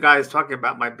 "Why were you guys talking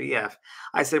about my BF?"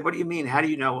 I said, "What do you mean? How do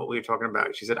you know what we were talking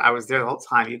about?" She said, "I was there the whole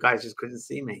time. You guys just couldn't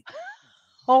see me."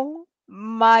 Oh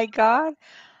my God.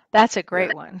 That's a Yeah,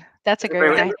 great one. That's a it's a great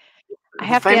great one. one. I The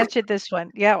have to famous, answer this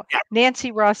one. Yeah. yeah,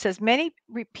 Nancy Ross says many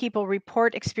people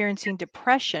report experiencing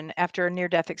depression after a near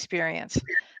death experience,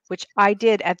 which I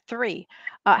did at 3.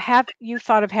 Have you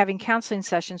thought of having counseling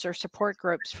sessions or support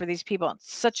groups for these people?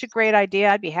 It's such a great idea.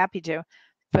 I'd be happy to.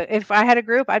 But if I had a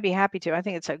group, I'd be happy to. I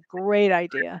think it's a great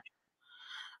idea.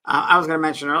 I was going to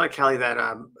mention earlier, Kelly, that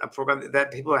I forgot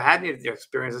that people who had near-death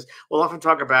experiences will often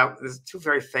talk about. There's 2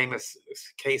 very famous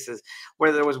cases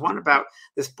where there was one about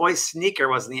this boy's sneaker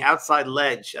was in the outside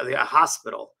ledge of the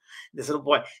hospital. This little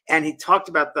boy, and he talked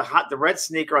about the red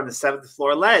sneaker on the 7th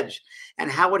floor ledge,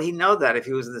 and how would he know that if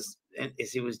he was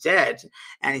if he was dead?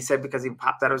 And he said because he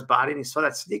popped out of his body and he saw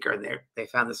that sneaker, and they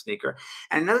found the sneaker.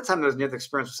 And another time there was near-death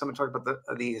experience where someone talked about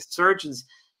the surgeon's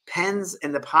pens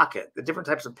in the pocket, the different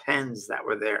types of pens that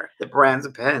were there, the brands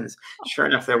of pens. Sure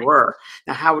enough, there were.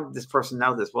 Now, how would this person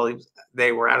know this? Well,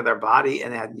 they were out of their body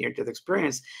and they had near-death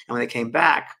experience, and when they came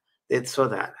back, they saw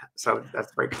that. So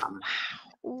that's very common.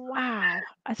 Wow,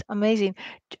 that's amazing.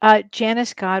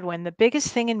 Janice Godwin, the biggest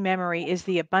thing in memory is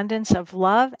the abundance of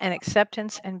love and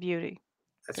acceptance and beauty.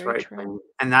 That's Very right. true.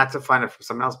 And not to find it from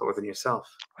someone else, but within yourself.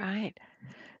 Right.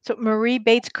 So Marie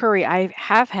Bates Curry, I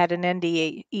have had an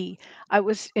NDE. I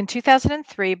was in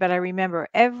 2003, but I remember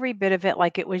every bit of it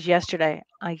like it was yesterday.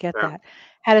 I get Yeah. that.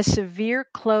 Had a severe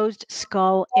closed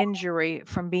skull injury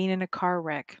from being in a car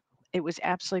wreck. It was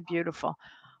absolutely beautiful.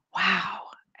 Wow.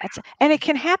 And it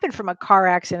can happen from a car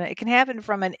accident. It can happen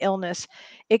from an illness.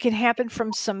 It can happen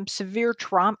from some severe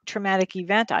traumatic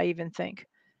event, I even think.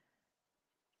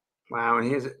 Wow. And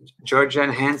here's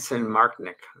Georgian Hansen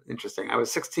Marknick. Interesting. I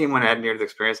was 16 when I had near-death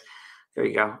experience. There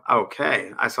you go.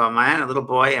 Okay. I saw a man, a little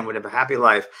boy, and would have a happy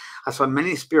life. I saw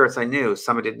many spirits I knew.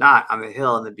 Some I did not on the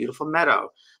hill in the beautiful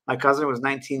meadow. My cousin was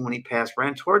 19 when he passed,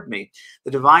 ran toward me.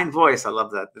 The divine voice, I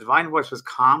love that. The divine voice was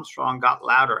calm, strong, got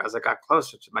louder as I got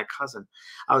closer to my cousin.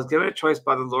 I was given a choice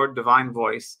by the Lord, divine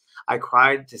voice. I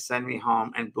cried to send me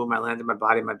home, and boom, I landed my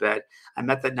body in my bed. I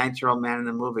met that 19-year-old man in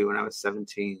the movie when I was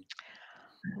 17.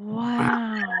 Wow.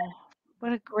 Wow.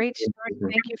 What a great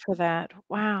story. Thank you for that.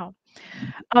 Wow.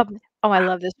 I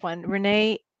love this one.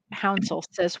 Renee Hounsel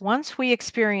says, once we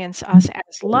experience us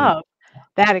as love,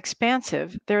 that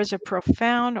expansive, there's a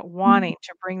profound wanting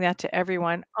to bring that to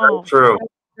everyone. Oh, True. so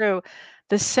true.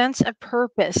 The sense of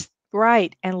purpose,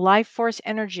 right, and life force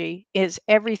energy is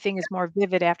everything is more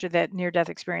vivid after that near death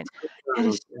experience. That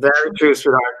is so Very true. true,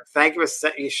 sweetheart. Thank you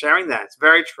for sharing that. It's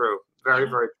very true. Very,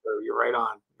 Yeah. very true. You're right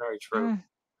on. Very true. Mm,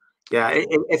 Yeah,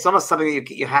 it's almost something that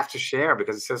you have to share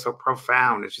because it's so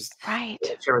profound. It's just right.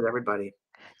 share with everybody.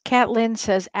 Kat Lynn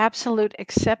says absolute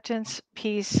acceptance,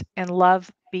 peace, and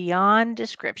love beyond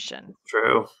description.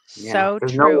 True. Yeah. So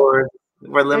There's no true. word.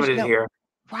 We're There's limited no here.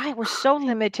 right. We're so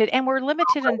limited, and we're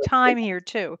limited in time here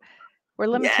too. We're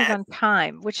limited Yes. on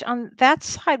time, which on that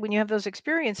side, when you have those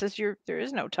experiences, there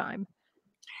is no time.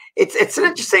 It's an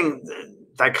interesting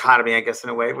dichotomy, I guess, in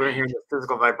a way. We're Right. hearing the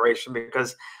physical vibration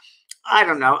because I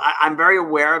don't know. I'm very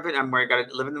aware of it. I'm where you got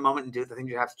to live in the moment and do the things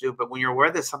you have to do. But when you're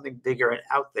aware there's something bigger and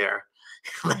out there,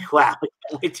 Mm, like wow, I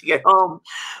can't wait to get home.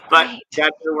 But right. you got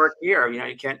to do the work here.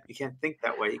 You can't think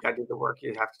that way. You got to do the work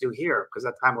you have to do here because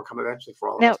that time will come eventually for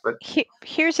all of Now, us. But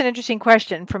here's an interesting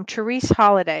question from Therese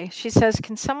Holiday. She says,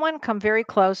 "Can someone come very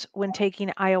close when taking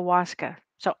ayahuasca?"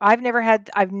 So I've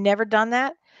never done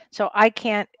that, so I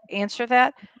can't answer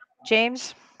that.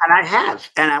 James? and I have,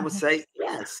 and I would Mhm. say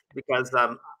yes because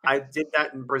I did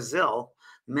that in Brazil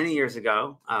many years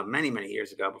ago, many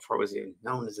years ago before it was even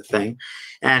known as a thing.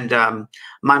 And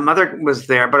my mother was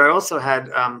there, but I also had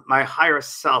my higher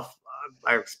self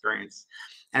I experienced.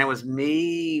 and it was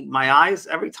me, my eyes.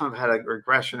 Every time I've had a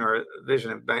regression or a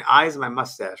vision, my eyes and my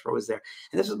mustache were always there.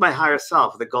 And this was my higher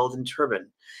self, the golden turban.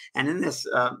 And in this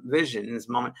vision, in this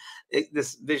moment,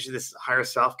 this higher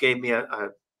self gave me a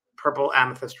purple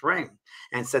amethyst ring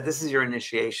and said, "This is your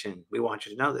initiation. We want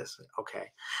you to know this." Okay,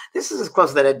 this is as close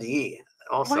to that NDE,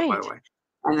 also, by the Right. way.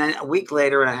 And then a week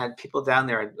later, and I had people down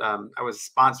there. I was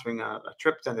sponsoring a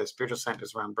trip down to spiritual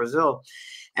centers around Brazil.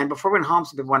 And before we went home,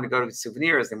 some people wanted to go to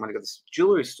souvenirs. They wanted to go to this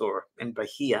jewelry store in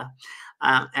Bahia.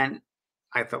 And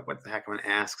I thought, what the heck am I going to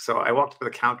ask? So I walked up to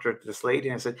the counter to this lady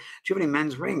and I said, "Do you have any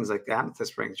men's rings, like the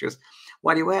amethyst rings?" She goes,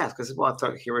 "Why do you ask?" I said, "Well, I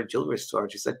thought you were a jewelry store."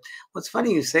 And she said, "Well, it's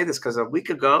funny you say this because a week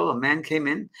ago, a man came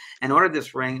in and ordered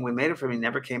this ring. We made it for him. He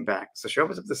never came back." So she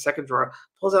opens up the second drawer,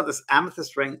 pulls out this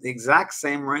amethyst ring, the exact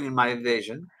same ring in my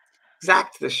vision,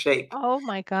 exact to the shape. Oh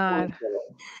my God.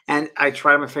 And I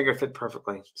tried my finger, fit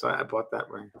perfectly. So I bought that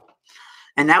ring.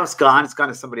 And now it's gone. It's gone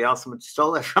to somebody else. Someone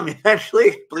stole it from me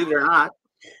eventually, believe it or not.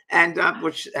 And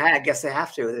which I guess they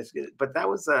have to. But that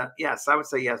was yes, I would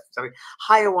say yes. I mean,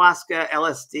 ayahuasca,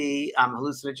 LSD,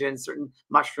 hallucinogens, certain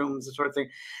mushrooms, the sort of thing.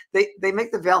 They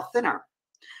make the veil thinner.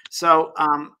 So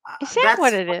Is that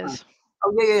what that's it is?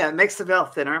 oh yeah. It makes the veil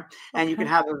thinner, and you can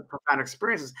Okay. have profound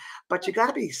experiences. But you got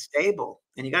to be stable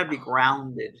and you got to be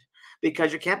grounded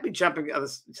because you can't be jumping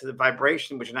to the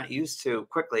vibration which you're not used to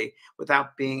quickly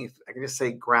without being, I can just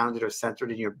say, grounded or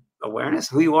centered in your awareness,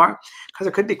 who you are, because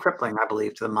it could be crippling, I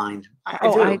believe, to the mind. I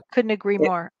Oh, I do. couldn't agree It,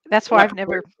 more. That's you're why not I've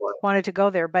prepared never for it. wanted to go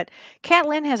there. But Kat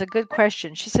Lynn has a good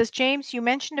question. She says, James, you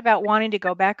mentioned about wanting to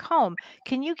go back home.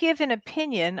 Can you give an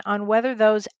opinion on whether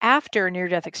those after a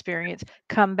near-death experience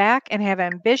come back and have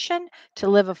ambition to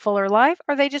live a fuller life,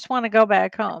 or they just want to go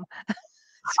back home?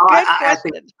 It's a Oh, good I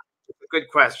think question. it's a good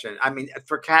question. I mean,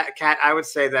 for cat, I would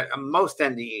say that most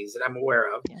NDEs that I'm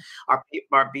aware of Yeah, are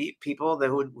people that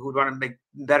who want to make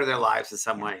better their lives in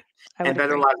some yeah, way I and would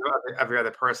better agree. lives of every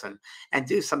other person and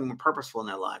do something purposeful in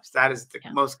their lives. That is the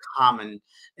Yeah, most common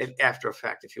after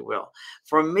effect, if you will.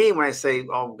 For me, when I say,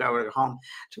 "Oh, go home,"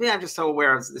 to me, I'm just so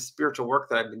aware of the spiritual work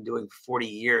that I've been doing for 40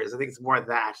 years. I think it's more of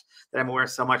that I'm aware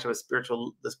so much of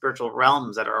the spiritual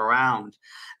realms that are around.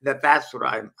 That's what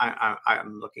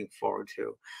I'm looking forward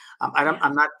to. yeah,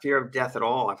 I'm not fear of death at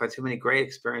all. I've had too many great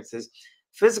experiences.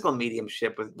 Physical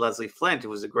mediumship with Leslie Flint, who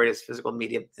was the greatest physical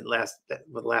medium the last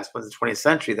ones of the 20th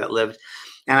century that lived,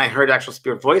 and I heard actual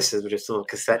spirit voices, which is still a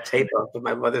cassette tape of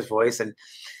my mother's voice, and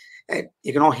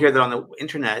you can all hear that on the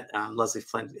internet. Leslie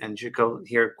Flint, and you go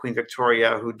hear Queen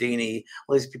Victoria, Houdini,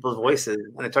 all these people's voices,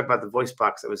 and they talk about the voice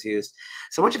box that was used.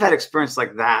 So once you've had experience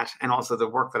like that, and also the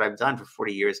work that I've done for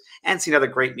 40 years, and seen other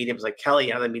great mediums like Kelly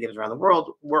and other mediums around the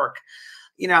world work,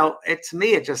 to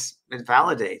me, it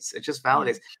validates. It just yeah,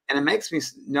 validates, and it makes me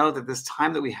know that this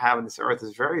time that we have on this earth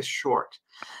is very short.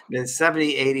 The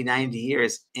 70, 80, 90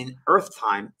 years in earth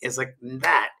time is like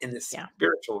that in the yeah.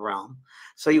 spiritual realm.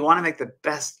 So you want to make the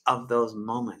best of those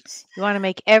moments. You want to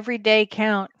make every day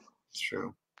count. It's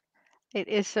true. It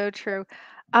is so true.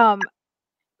 Um,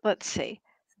 let's see.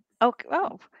 Okay.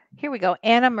 Oh, here we go.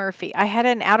 Anna Murphy. I had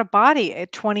an out of body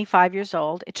at 25 years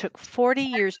old. It took 40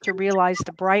 years to realize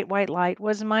the bright white light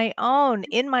was my own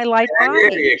in my light And there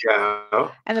body. you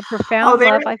go. And the Oh, profound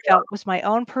there love you I go. felt was my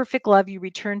own perfect love you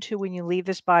return to when you leave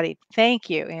this body. Thank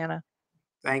you, Anna.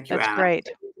 Thank you, That's Anna.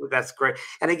 great. That's great.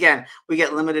 And again, we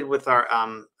get limited with our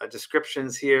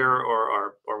descriptions here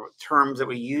or terms that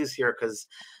we use here because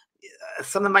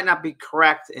something might not be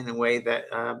correct in a way that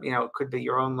it could be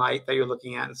your own light that you're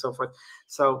looking at and so forth.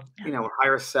 So Yeah.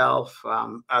 higher self,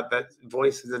 that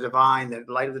voice of the divine, that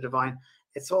light of the divine.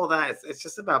 It's all that. It's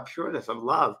just about pureness of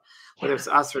love, whether Yeah. it's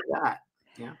us or that.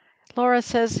 Yeah.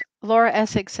 Laura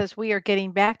Essex says, we are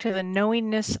getting back to the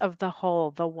knowingness of the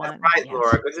whole, the That's one. right, Yes.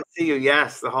 Laura. Good to see you.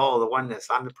 Yes, the whole, the oneness.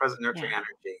 I'm the present nurturing Yeah.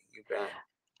 energy. You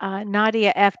bet.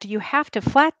 Nadia F., do you have to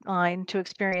flatline to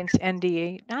experience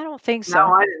NDE? I don't think No,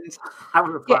 so. I didn't. I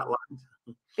was a Yeah. flatline.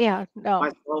 Yeah. My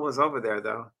No. soul was over there,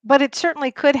 though. But it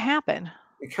certainly could happen.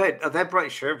 It could. Oh, that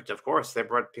brought sure, of course, they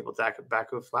brought people back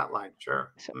to a flatline.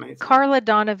 Sure, So amazing. Carla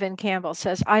Donovan Campbell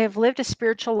says, I have lived a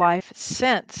spiritual life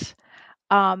since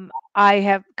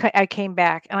I came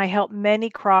back and I helped many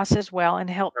cross as well and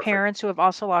help Perfect. parents who have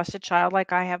also lost a child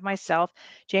like I have myself.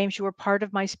 James, you were part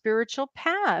of my spiritual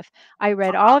path. I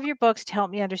read all of your books to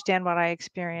help me understand what I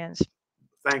experienced.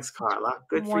 Thanks, It's Carla.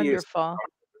 Good for you. wonderful.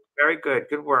 Very good.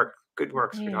 Good work. Good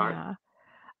work, sweetheart. Yeah.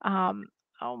 Um,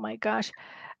 oh my gosh.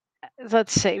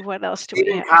 let's see, what else do we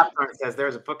Stephen have? Cawthorn says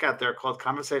there's a book out there called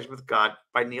Conversation with God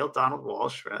by Neil Donald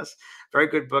Walsh. Yes, very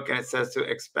good book, and it says to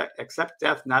accept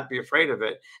death, not be afraid of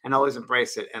it, and always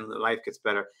embrace it, and life gets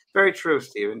better. Very true,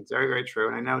 Stephen. Very, very true.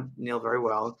 And I know Neil very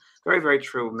well. Very, very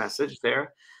true message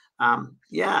there.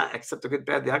 Yeah, accept the good,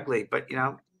 bad, the ugly, but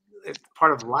it's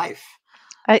part of life.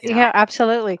 Yeah,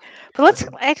 absolutely. But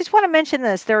I just want to mention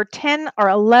this. There are 10 or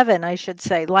 11, I should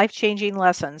say, life-changing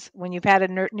lessons when you've had a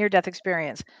near-death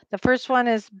experience. The first one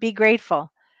is be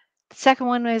grateful. The second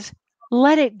one is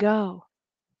let it go.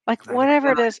 Like Let it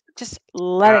whatever it is, just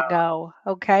let go. it go.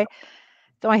 Okay.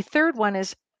 My third one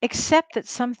is accept that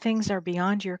some things are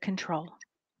beyond your control.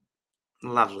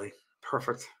 Lovely.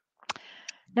 Perfect.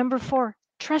 Number 4,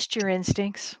 trust your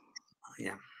instincts.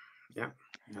 Yeah. Yeah.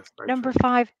 That's very Number true.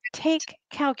 5, take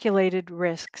calculated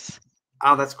risks.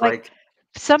 Oh, that's Like great.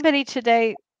 somebody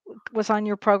today was on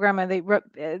your program and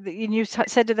and you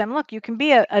said to them, look, you can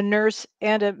be a nurse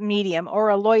and a medium, or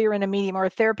a lawyer and a medium, or a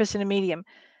therapist and a medium.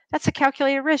 That's a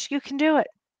calculated risk. You can do it.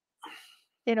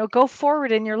 Go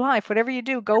forward in your life. Whatever you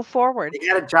do, go forward.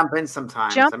 You got to jump in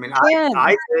sometimes. Jump I mean, in.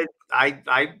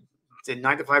 I did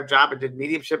 9 to 5 job. I did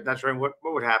mediumship. Not sure what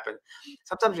would happen.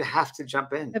 Sometimes you have to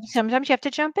jump in. Sometimes you have to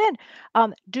jump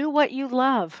in. Do what you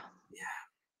love.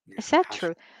 Yeah. Is that Passion.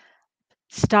 true?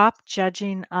 Stop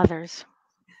judging others.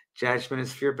 Judgment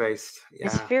is fear based.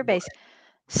 It's Yeah. fear-based.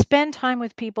 Spend time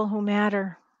with people who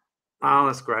matter. Oh,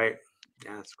 that's great.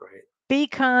 Yeah, that's great. Be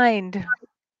kind.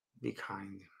 Be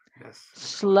kind. Yes. Excellent.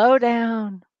 Slow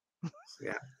down.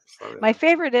 Yeah. Slow My down.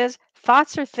 favorite is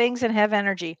thoughts are things and have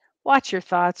energy. Watch your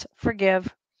thoughts.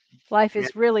 Forgive. Life Yeah,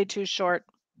 is really too short.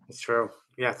 it's true.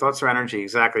 Yeah, thoughts are energy.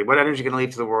 Exactly. What energy are you going to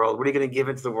leave to the world? What are you going to give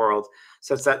into the world?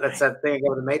 So that's Right. that thing again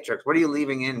with the Matrix. What are you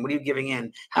leaving in? What are you giving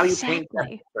in? How you paint that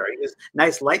Exactly. picture? Are you using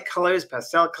nice light colors,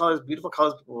 pastel colors, beautiful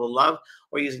colors people will love,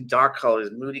 or are you using dark colors,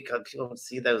 moody colors? People don't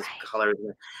see those Right. colors.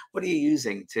 What are you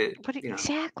using to,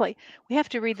 Exactly. We have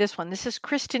to read this one. This is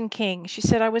Kristen King. She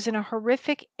said, I was in a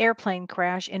horrific airplane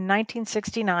crash in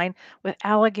 1969 with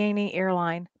Allegheny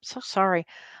Airline. So sorry.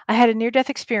 I had a near death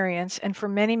experience, and for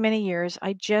many, many years,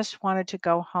 I just wanted to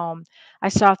go home. I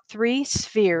saw 3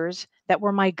 spheres that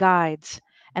were my guides,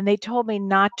 and they told me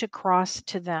not to cross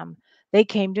to them. They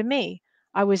came to me.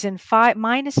 I was in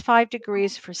 -5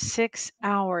 degrees for 6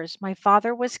 hours. My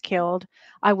father was killed.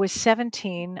 I was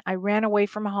 17. I ran away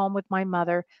from home with my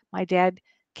mother. My dad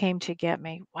came to get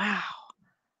me. Wow.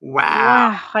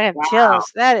 wow, Wow. I have wow.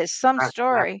 chills. That is some That's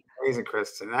story. amazing,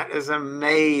 Kristen. That is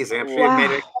amazing. I'm sure you've made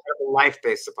an Wow. incredible life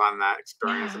based upon that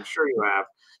experience. I'm Yeah. sure you have.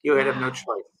 You had have no Wow.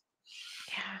 choice.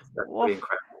 Yeah. That's pretty Woof.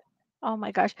 incredible. Oh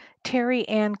my gosh. Terry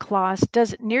Ann Kloss,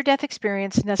 does near death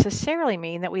experience necessarily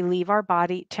mean that we leave our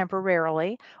body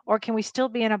temporarily, or can we still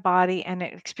be in a body and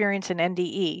experience an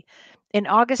NDE? In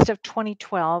August of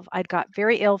 2012, I'd got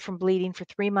very ill from bleeding for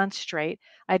 3 months straight.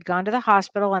 I'd gone to the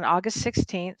hospital on August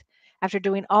 16th. After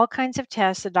doing all kinds of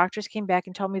tests, the doctors came back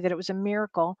and told me that it was a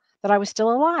miracle that I was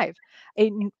still alive.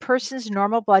 Person's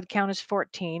normal blood count is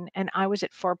 14, and I was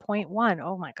at 4.1.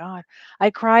 Oh my God.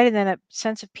 I cried, and then a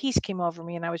sense of peace came over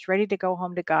me, and I was ready to go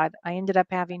home to God. I ended up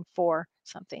having 4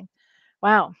 something.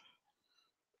 Wow.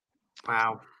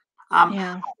 Wow. Um,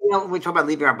 Yeah. when we talk about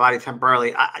leaving our body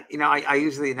temporarily, I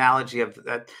use the analogy of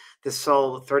that the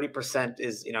soul, 30%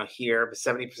 is, here, but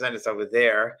 70% is over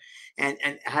there. And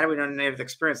how do we know native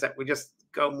experience that we just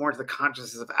go more to the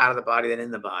consciousness of out of the body than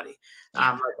in the body?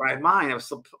 Yeah. Like my mind, it was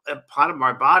still a part of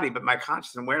my body, but my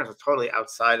conscious awareness was totally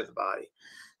outside of the body.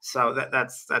 So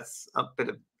that's a bit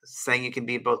of saying you can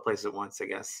be both places at once, I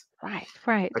guess. Right.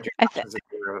 Right. But your I th- conscious is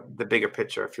the bigger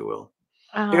picture, if you will.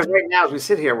 Because um right now, as we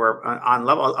sit here, we're on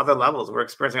other levels. We're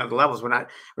experiencing other levels. We're not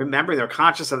remembering they're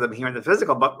conscious of them here in the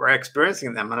physical, but we're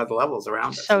experiencing them on other levels around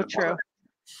us. so true.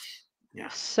 Yeah.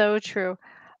 So true.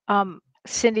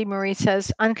 Cindy Marie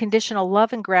says unconditional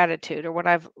love and gratitude are what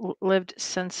I've lived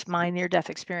since my near death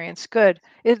experience. Good.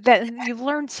 That you've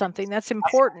learned something. That's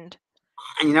important.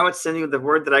 And you know what, Cindy? The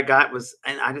word that I got was,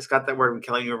 and I just got that word when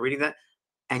Kelly, you were reading that,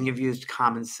 and you've used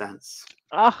common sense.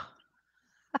 Oh,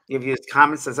 You've used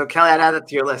common sense. So, Kelly, I'd add that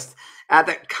to your list. Add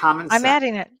that common I'm sense.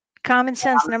 adding it. Common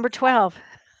sense, number 12.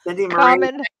 Cindy Marie,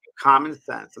 Common common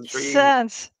sense. I'm sure you use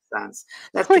sense. sense.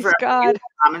 That's true Please for you. God.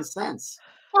 Common sense.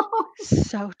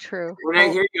 So true. Renee,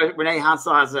 Oh, here you go. Renee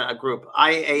Hansel has a group,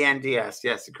 IANDS.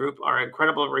 Yes, the group are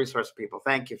incredible resource people.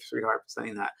 Thank you, sweetheart, for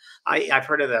sending that. I've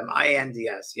heard of them. IANDS.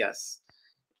 Yes,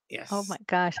 oh yes. my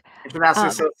gosh. International Um,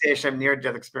 Association of Near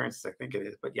Death Experiences. I think it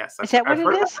is, but yes, is that what I've it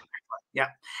heard of them. is? Yeah,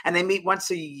 and they meet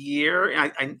once a year.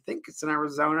 I think it's in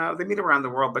Arizona. They meet around the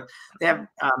world, but they have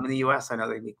in the U.S. I know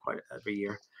they meet quite every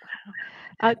year.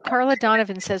 Carla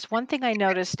Donovan says, one thing I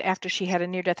noticed after she had a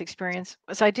near death experience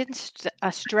was I didn't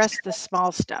stress the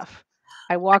small stuff.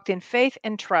 I walked in faith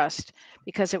and trust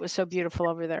because it was so beautiful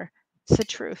over there. It's the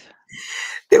truth.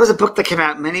 There was a book that came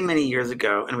out many, many years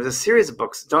ago, and it was a series of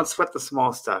books. Don't Sweat the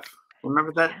Small Stuff.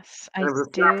 Remember that? Yes, And I it was a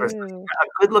therapist, do. a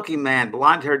good-looking man,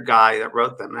 blonde-haired guy that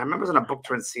wrote them. And I remember it was on a book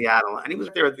tour in Seattle, and he was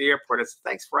there at the airport. I said,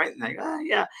 "Thanks for writing that."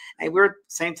 Yeah. And we were at the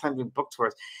same time doing book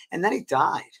tours, and then he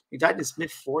died. He died in his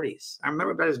mid-40s. I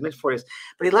remember about his mid-40s,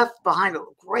 but he left behind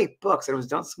great books. And it was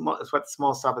Don't Sweat the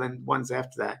Small Stuff, and then ones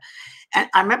after that. And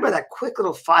I remember that quick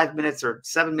little 5 minutes or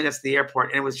 7 minutes at the airport,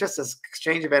 and it was just this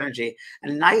exchange of energy.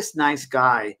 A nice, nice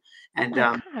guy. And Oh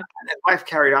my God. and his wife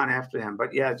carried on after him.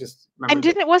 But yeah, just remember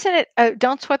And wasn't it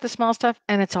Don't Sweat the Small Stuff,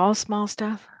 and it's all small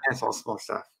stuff? that's all small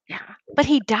stuff. Yeah. But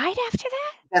he died after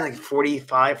that? Yeah, like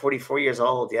 45, 44 years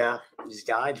old. Yeah, he just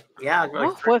died. Yeah, like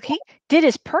Oh, well, he did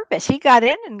his purpose. He got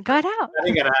in and got out. I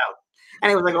think got out. And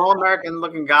he was like an all-American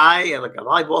looking guy, and like a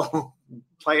volleyball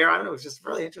player. I don't know. It was just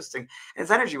really interesting. And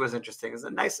his energy was interesting. It was a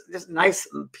nice, just nice,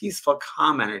 peaceful,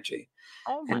 calm energy.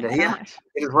 Oh my And yeah, gosh.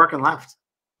 he was working left.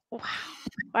 Wow.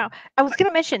 Wow. I was going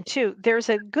to mention too, there's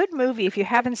a good movie, if you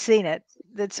haven't seen it,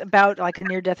 that's about like a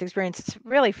near death experience. It's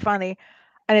really funny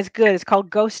and it's good. It's called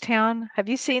Ghost Town. Have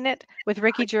you seen it with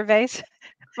Ricky Gervais?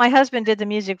 My husband did the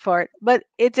music for it, but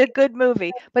it's a good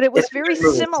movie. But it was It's a very good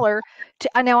movie. similar to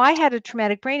now I had a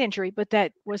traumatic brain injury, but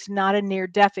that was not a near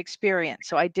death experience.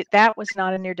 So that was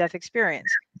not a near death experience.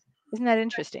 Isn't that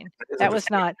interesting? That was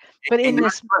not. But in And you're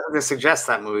this, not the person to suggest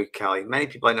that movie, Kelly. Many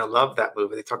people I know love that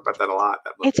movie. They talk about that a lot.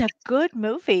 That movie. it's a good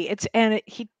movie.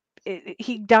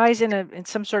 He dies in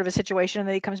some sort of a situation, and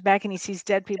then he comes back and he sees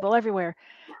dead people everywhere.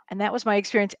 And that was my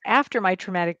experience after my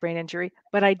traumatic brain injury,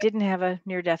 but I didn't have a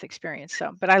near death experience.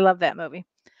 So, but I love that movie,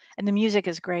 and the music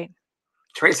is great.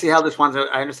 Tracy Hell just wants to,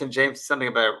 I understand James something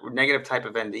about a negative type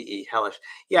of NDE, hellish.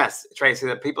 Yes, Tracy,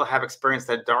 that people have experienced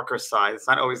that darker side. It's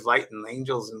not always light and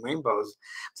angels and rainbows.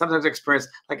 Sometimes they experience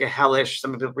like a hellish,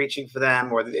 some people reaching for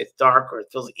them, or it's dark, or it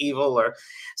feels evil. Or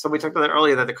so we talked about that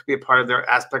earlier, that there could be a part of their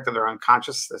aspect of their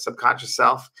unconscious, their subconscious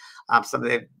self,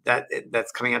 something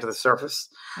that's coming out to the surface.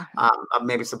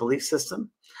 Maybe it's a belief system.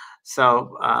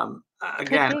 So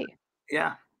again,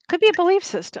 yeah, Could be a belief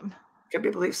system. could be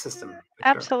a belief system. For sure.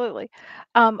 Absolutely.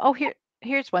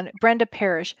 Here's one. Brenda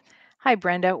Parrish. Hi,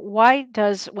 Brenda. Why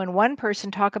does when one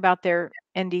person talk about their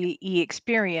NDE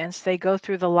experience, they go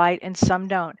through the light and some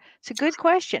don't? It's a good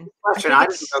question. Question. I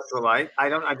didn't go through light. I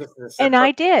don't. I just And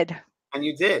I did. And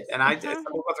you did. And I did. Some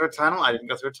people go through a tunnel. I didn't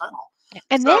go through a tunnel.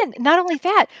 And then not only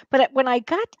that, but when I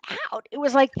got out, it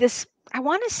was like this. I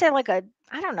want to say like a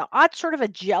I don't know, odd sort of a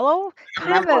jello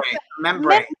kind of a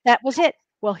membrane. That was it.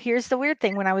 Well, here's the weird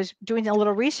thing. When I was doing a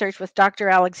little research with Dr.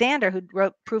 Alexander, who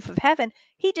wrote Proof of Heaven,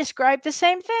 he described the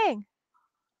same thing.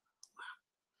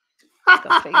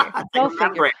 Go figure. Go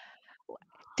figure.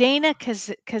 Dana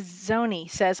Cazzoni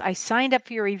says, I signed up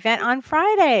for your event on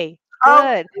Friday.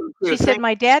 Good. She said,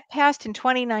 my dad passed in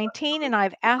 2019, and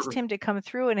I've asked him to come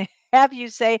through and have you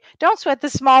say, don't sweat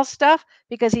the small stuff,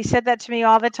 because he said that to me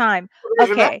all the time.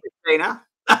 Okay. Dana.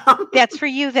 That's for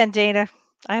you then, Dana.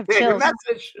 I have chills.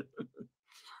 Message.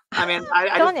 I mean,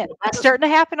 it's starting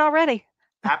to happen already.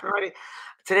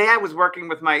 Today I was working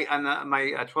with my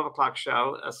 12 o'clock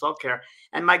show, Soul Care,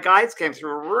 and my guides came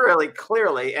through really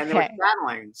clearly, and they were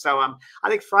channeling. So I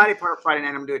think Friday night, I'm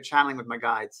going to do a channeling with my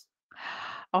guides.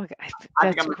 Okay,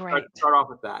 I think I'm going to start off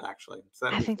with that, actually. So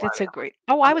I think that's a great.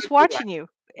 Oh, I was watching you.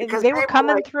 Because they were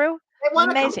coming through. They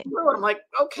want to come through. I'm like,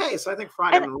 okay. So I think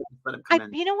Friday I'm going to let them come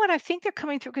in. You know what? I think they're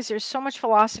coming through because there's so much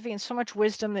philosophy and so much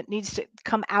wisdom that needs to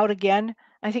come out again.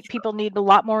 I think people need a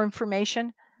lot more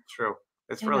information. True.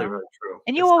 It's really, really true.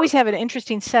 And you always have an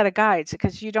interesting set of guides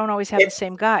because you don't always have the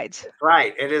same guides.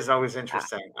 Right. It is always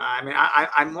interesting. I mean, I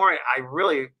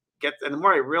really get, and the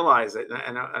more I realize it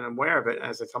and I'm aware of it,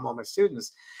 as I tell all my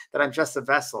students, that I'm just a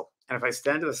vessel. And if I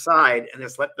stand to the side and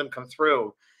just let them come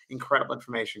through, incredible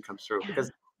information comes through.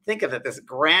 Because think of it, this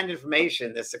grand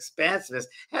information, this expansiveness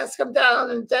has come down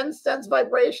in dense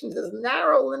vibrations, this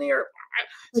narrow linear.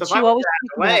 So if I always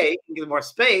away and give more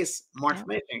space, more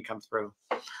information comes through.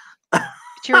 But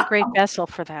you're a great vessel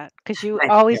for that because you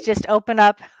always just open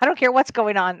up. I don't care what's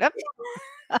going on.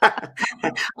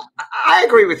 I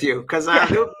agree with you because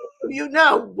you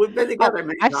know we've been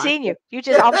together. I've seen you. You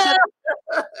just all of a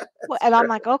sudden, and I'm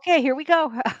like, okay, here we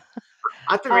go.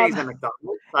 I have to raise them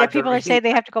McDonald's. Yeah, people are saying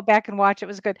they have to go back and watch. It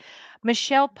was good.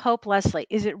 Michelle Pope Leslie,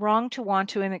 is it wrong to want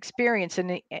to experience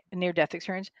a near-death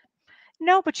experience?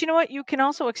 No, but you know what? You can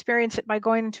also experience it by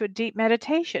going into a deep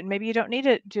meditation. Maybe you don't need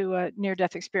to do a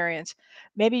near-death experience.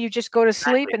 Maybe you just go to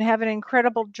sleep and have an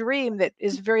incredible dream that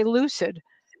is very lucid.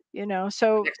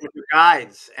 So Connecting with your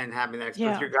guides and having that with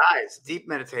yeah. your guides. Deep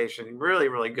meditation, really,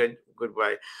 really good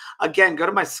way. Again, go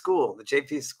to my school, the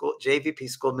JVP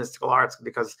School of Mystical Arts,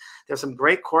 because there's some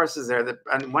great courses there.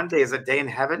 And one day is a day in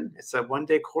heaven. It's a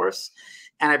 1-day course,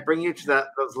 and I bring you to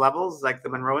those levels, like the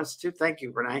Monroe Institute. Thank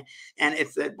you, Renee. And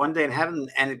it's that 1 day in heaven,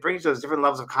 and it brings you those different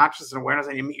levels of consciousness and awareness,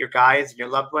 and you meet your guides and your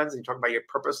loved ones, and you talk about your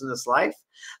purpose in this life.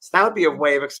 So that would be a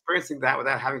way of experiencing that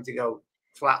without having to go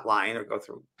flatline or go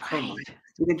through coma. Right.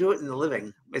 You can do it in the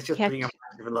living. It's just Yeah. putting up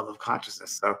a different level of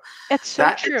consciousness. So It's so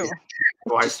that true. is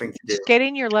a wise thing to do. Just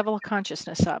getting your level of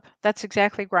consciousness up. That's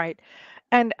exactly right.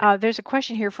 And there's a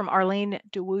question here from Arlene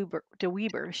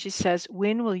DeWeber. She says,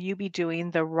 when will you be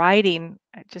doing the writing?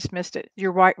 I just missed it.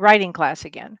 Your writing class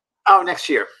again? Oh, next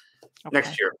year. Okay.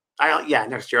 Next year.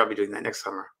 Next year I'll be doing that next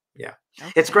summer. Yeah.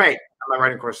 Okay. It's great. My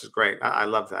writing course is great. I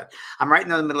love that. I'm right in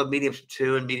the middle of Mediumship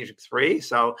 2 and Mediumship 3.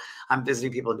 So I'm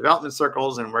visiting people in development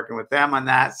circles and working with them on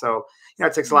that. So,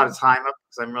 it takes a lot of time up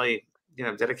because I'm really,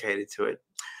 dedicated to it.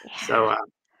 Yeah. So it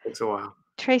takes a while.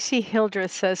 Tracy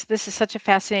Hildreth says, this is such a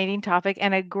fascinating topic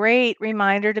and a great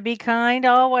reminder to be kind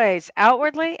always,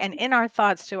 outwardly and in our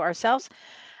thoughts to ourselves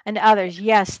and others.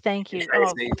 Yes, thank you.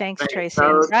 Tracy, Thanks, Tracy.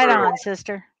 so Right true. on,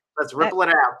 sister. Let's ripple it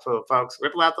out, folks.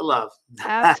 Ripple out the love.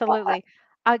 Absolutely.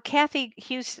 Kathy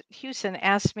Hewson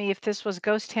asked me if this was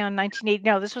Ghost Town 1980.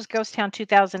 No, this was Ghost Town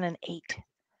 2008.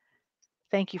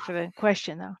 Thank you for the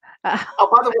question, though. Oh,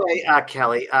 by the way,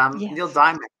 Kelly, Yes. Neil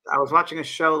Diamond. I was watching a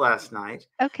show last night.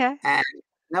 Okay. And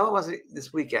no, it wasn't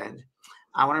this weekend.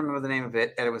 I want to remember the name of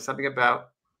it. And it was something about,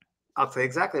 I'll tell you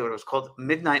exactly what it was called,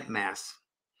 Midnight Mass.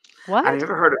 What? I've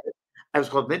never heard of it. It was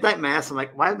called Midnight Mass. I'm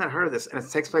like, why haven't I heard of this? And it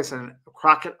takes place on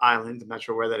Crockett Island. I'm not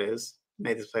sure where that is.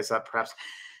 Made this place up, perhaps.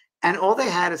 And all they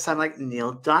had, it sounded like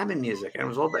Neil Diamond music. And it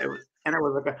was like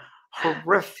a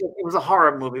horrific. It was a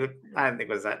horror movie. I didn't think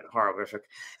it was that horrific.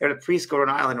 It had a priest go to an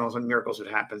island, and all when miracles would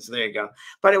happen. So there you go.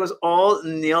 But it was all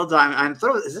Neil Diamond. I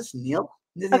thought, is this Neil?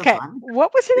 Okay.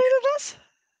 What was the name of this?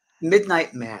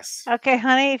 Midnight Mass. Okay,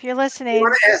 honey, if you're listening, You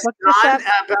want to ask look this Don up.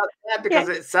 about that because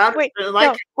it sounded Wait, like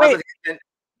no, it wasn't.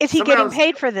 Is he someone getting else-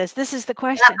 paid for this? This is the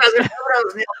question. Yeah, it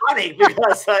was funny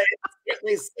because it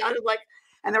really sounded like,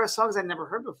 and there were songs I'd never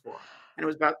heard before, and it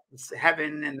was about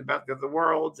heaven and about the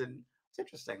worlds, and it's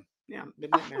interesting. Yeah,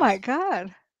 Midnight Mass. My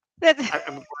God. I'm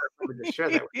glad to share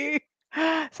that with you.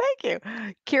 Thank you.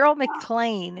 Carol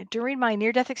McLean. During my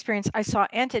near-death experience, I saw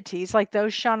entities like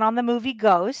those shown on the movie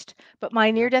Ghost, but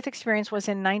my near-death experience was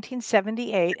in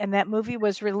 1978, and that movie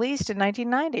was released in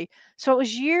 1990. So it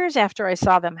was years after I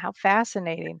saw them. How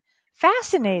fascinating.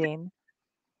 Fascinating.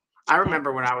 I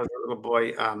remember when I was a little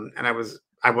boy, and I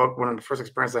woke, one of the first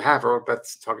experiences I wrote about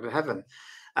talking to heaven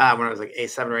when I was like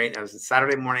 7 or 8. I was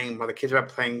Saturday morning while the kids were out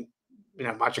playing,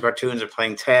 watching cartoons or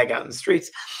playing tag out in the streets.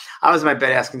 I was in my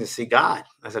bed asking to see God.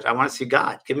 I said, I want to see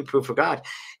God. Give me proof of God.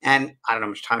 And I don't know how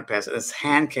much time had passed. This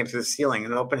hand came through the ceiling,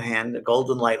 an open hand, a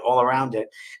golden light all around it.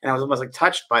 And I was almost like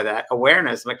touched by that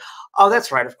awareness. I'm like, oh,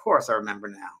 that's right. Of course, I remember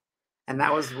now. And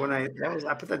that was when I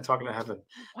put that in Talking to Heaven.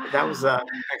 Wow. That was an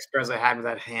experience I had with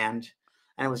that hand.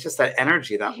 And it was just that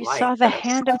energy, that You light. saw the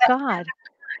hand of God.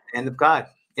 Hand of God.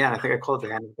 Yeah, I think I called it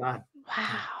the hand of God.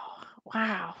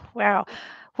 Wow.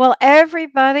 Well,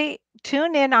 everybody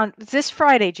tune in on this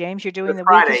Friday, James. You're doing the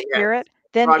Week of Spirit.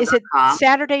 Then is it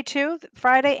Saturday too?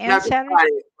 Friday and Saturday?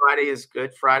 Friday is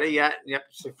good. Friday, yeah. Yep.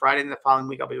 So Friday and the following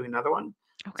week I'll be doing another one.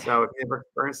 Okay. So if you ever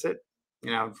experience it,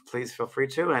 please feel free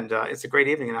to. And it's a great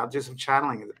evening. And I'll do some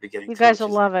channeling at the beginning. You guys will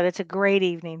love it. It's a great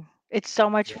evening. It's so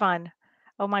much fun.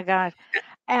 Oh my God.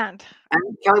 And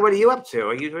Kelly, what are you up to?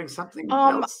 Are you doing something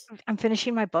else? I'm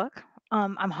finishing my book.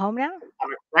 I'm home now. I'm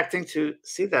expecting to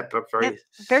see that book very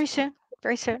soon.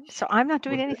 Very soon. So I'm not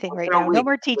doing anything right now. No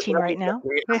more teaching right now.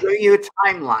 I'm giving you a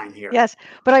timeline here. Yes,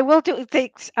 but I will do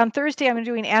things on Thursday. I'm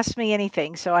doing Ask Me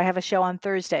Anything. So I have a show on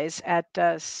Thursdays at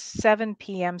 7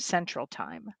 p.m. Central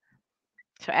Time.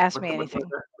 So ask me anything.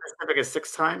 Pacific is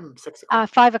 6 time? 6 o'clock?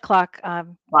 5 o'clock. 5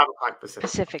 o'clock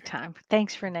Pacific time.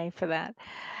 Thanks, Renee, for that.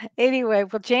 Anyway,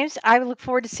 well, James, I look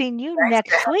forward to seeing you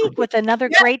next week with another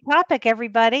great topic,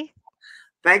 everybody.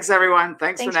 Thanks, everyone.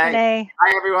 Thanks, Renee.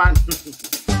 Bye, everyone.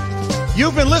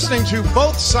 You've been listening to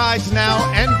Both Sides Now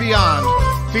and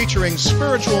Beyond, featuring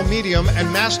spiritual medium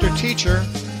and master teacher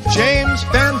James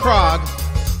Van Praagh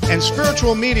and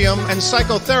spiritual medium and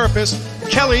psychotherapist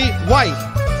Kellee White.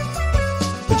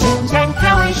 The James and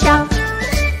Kellee Show.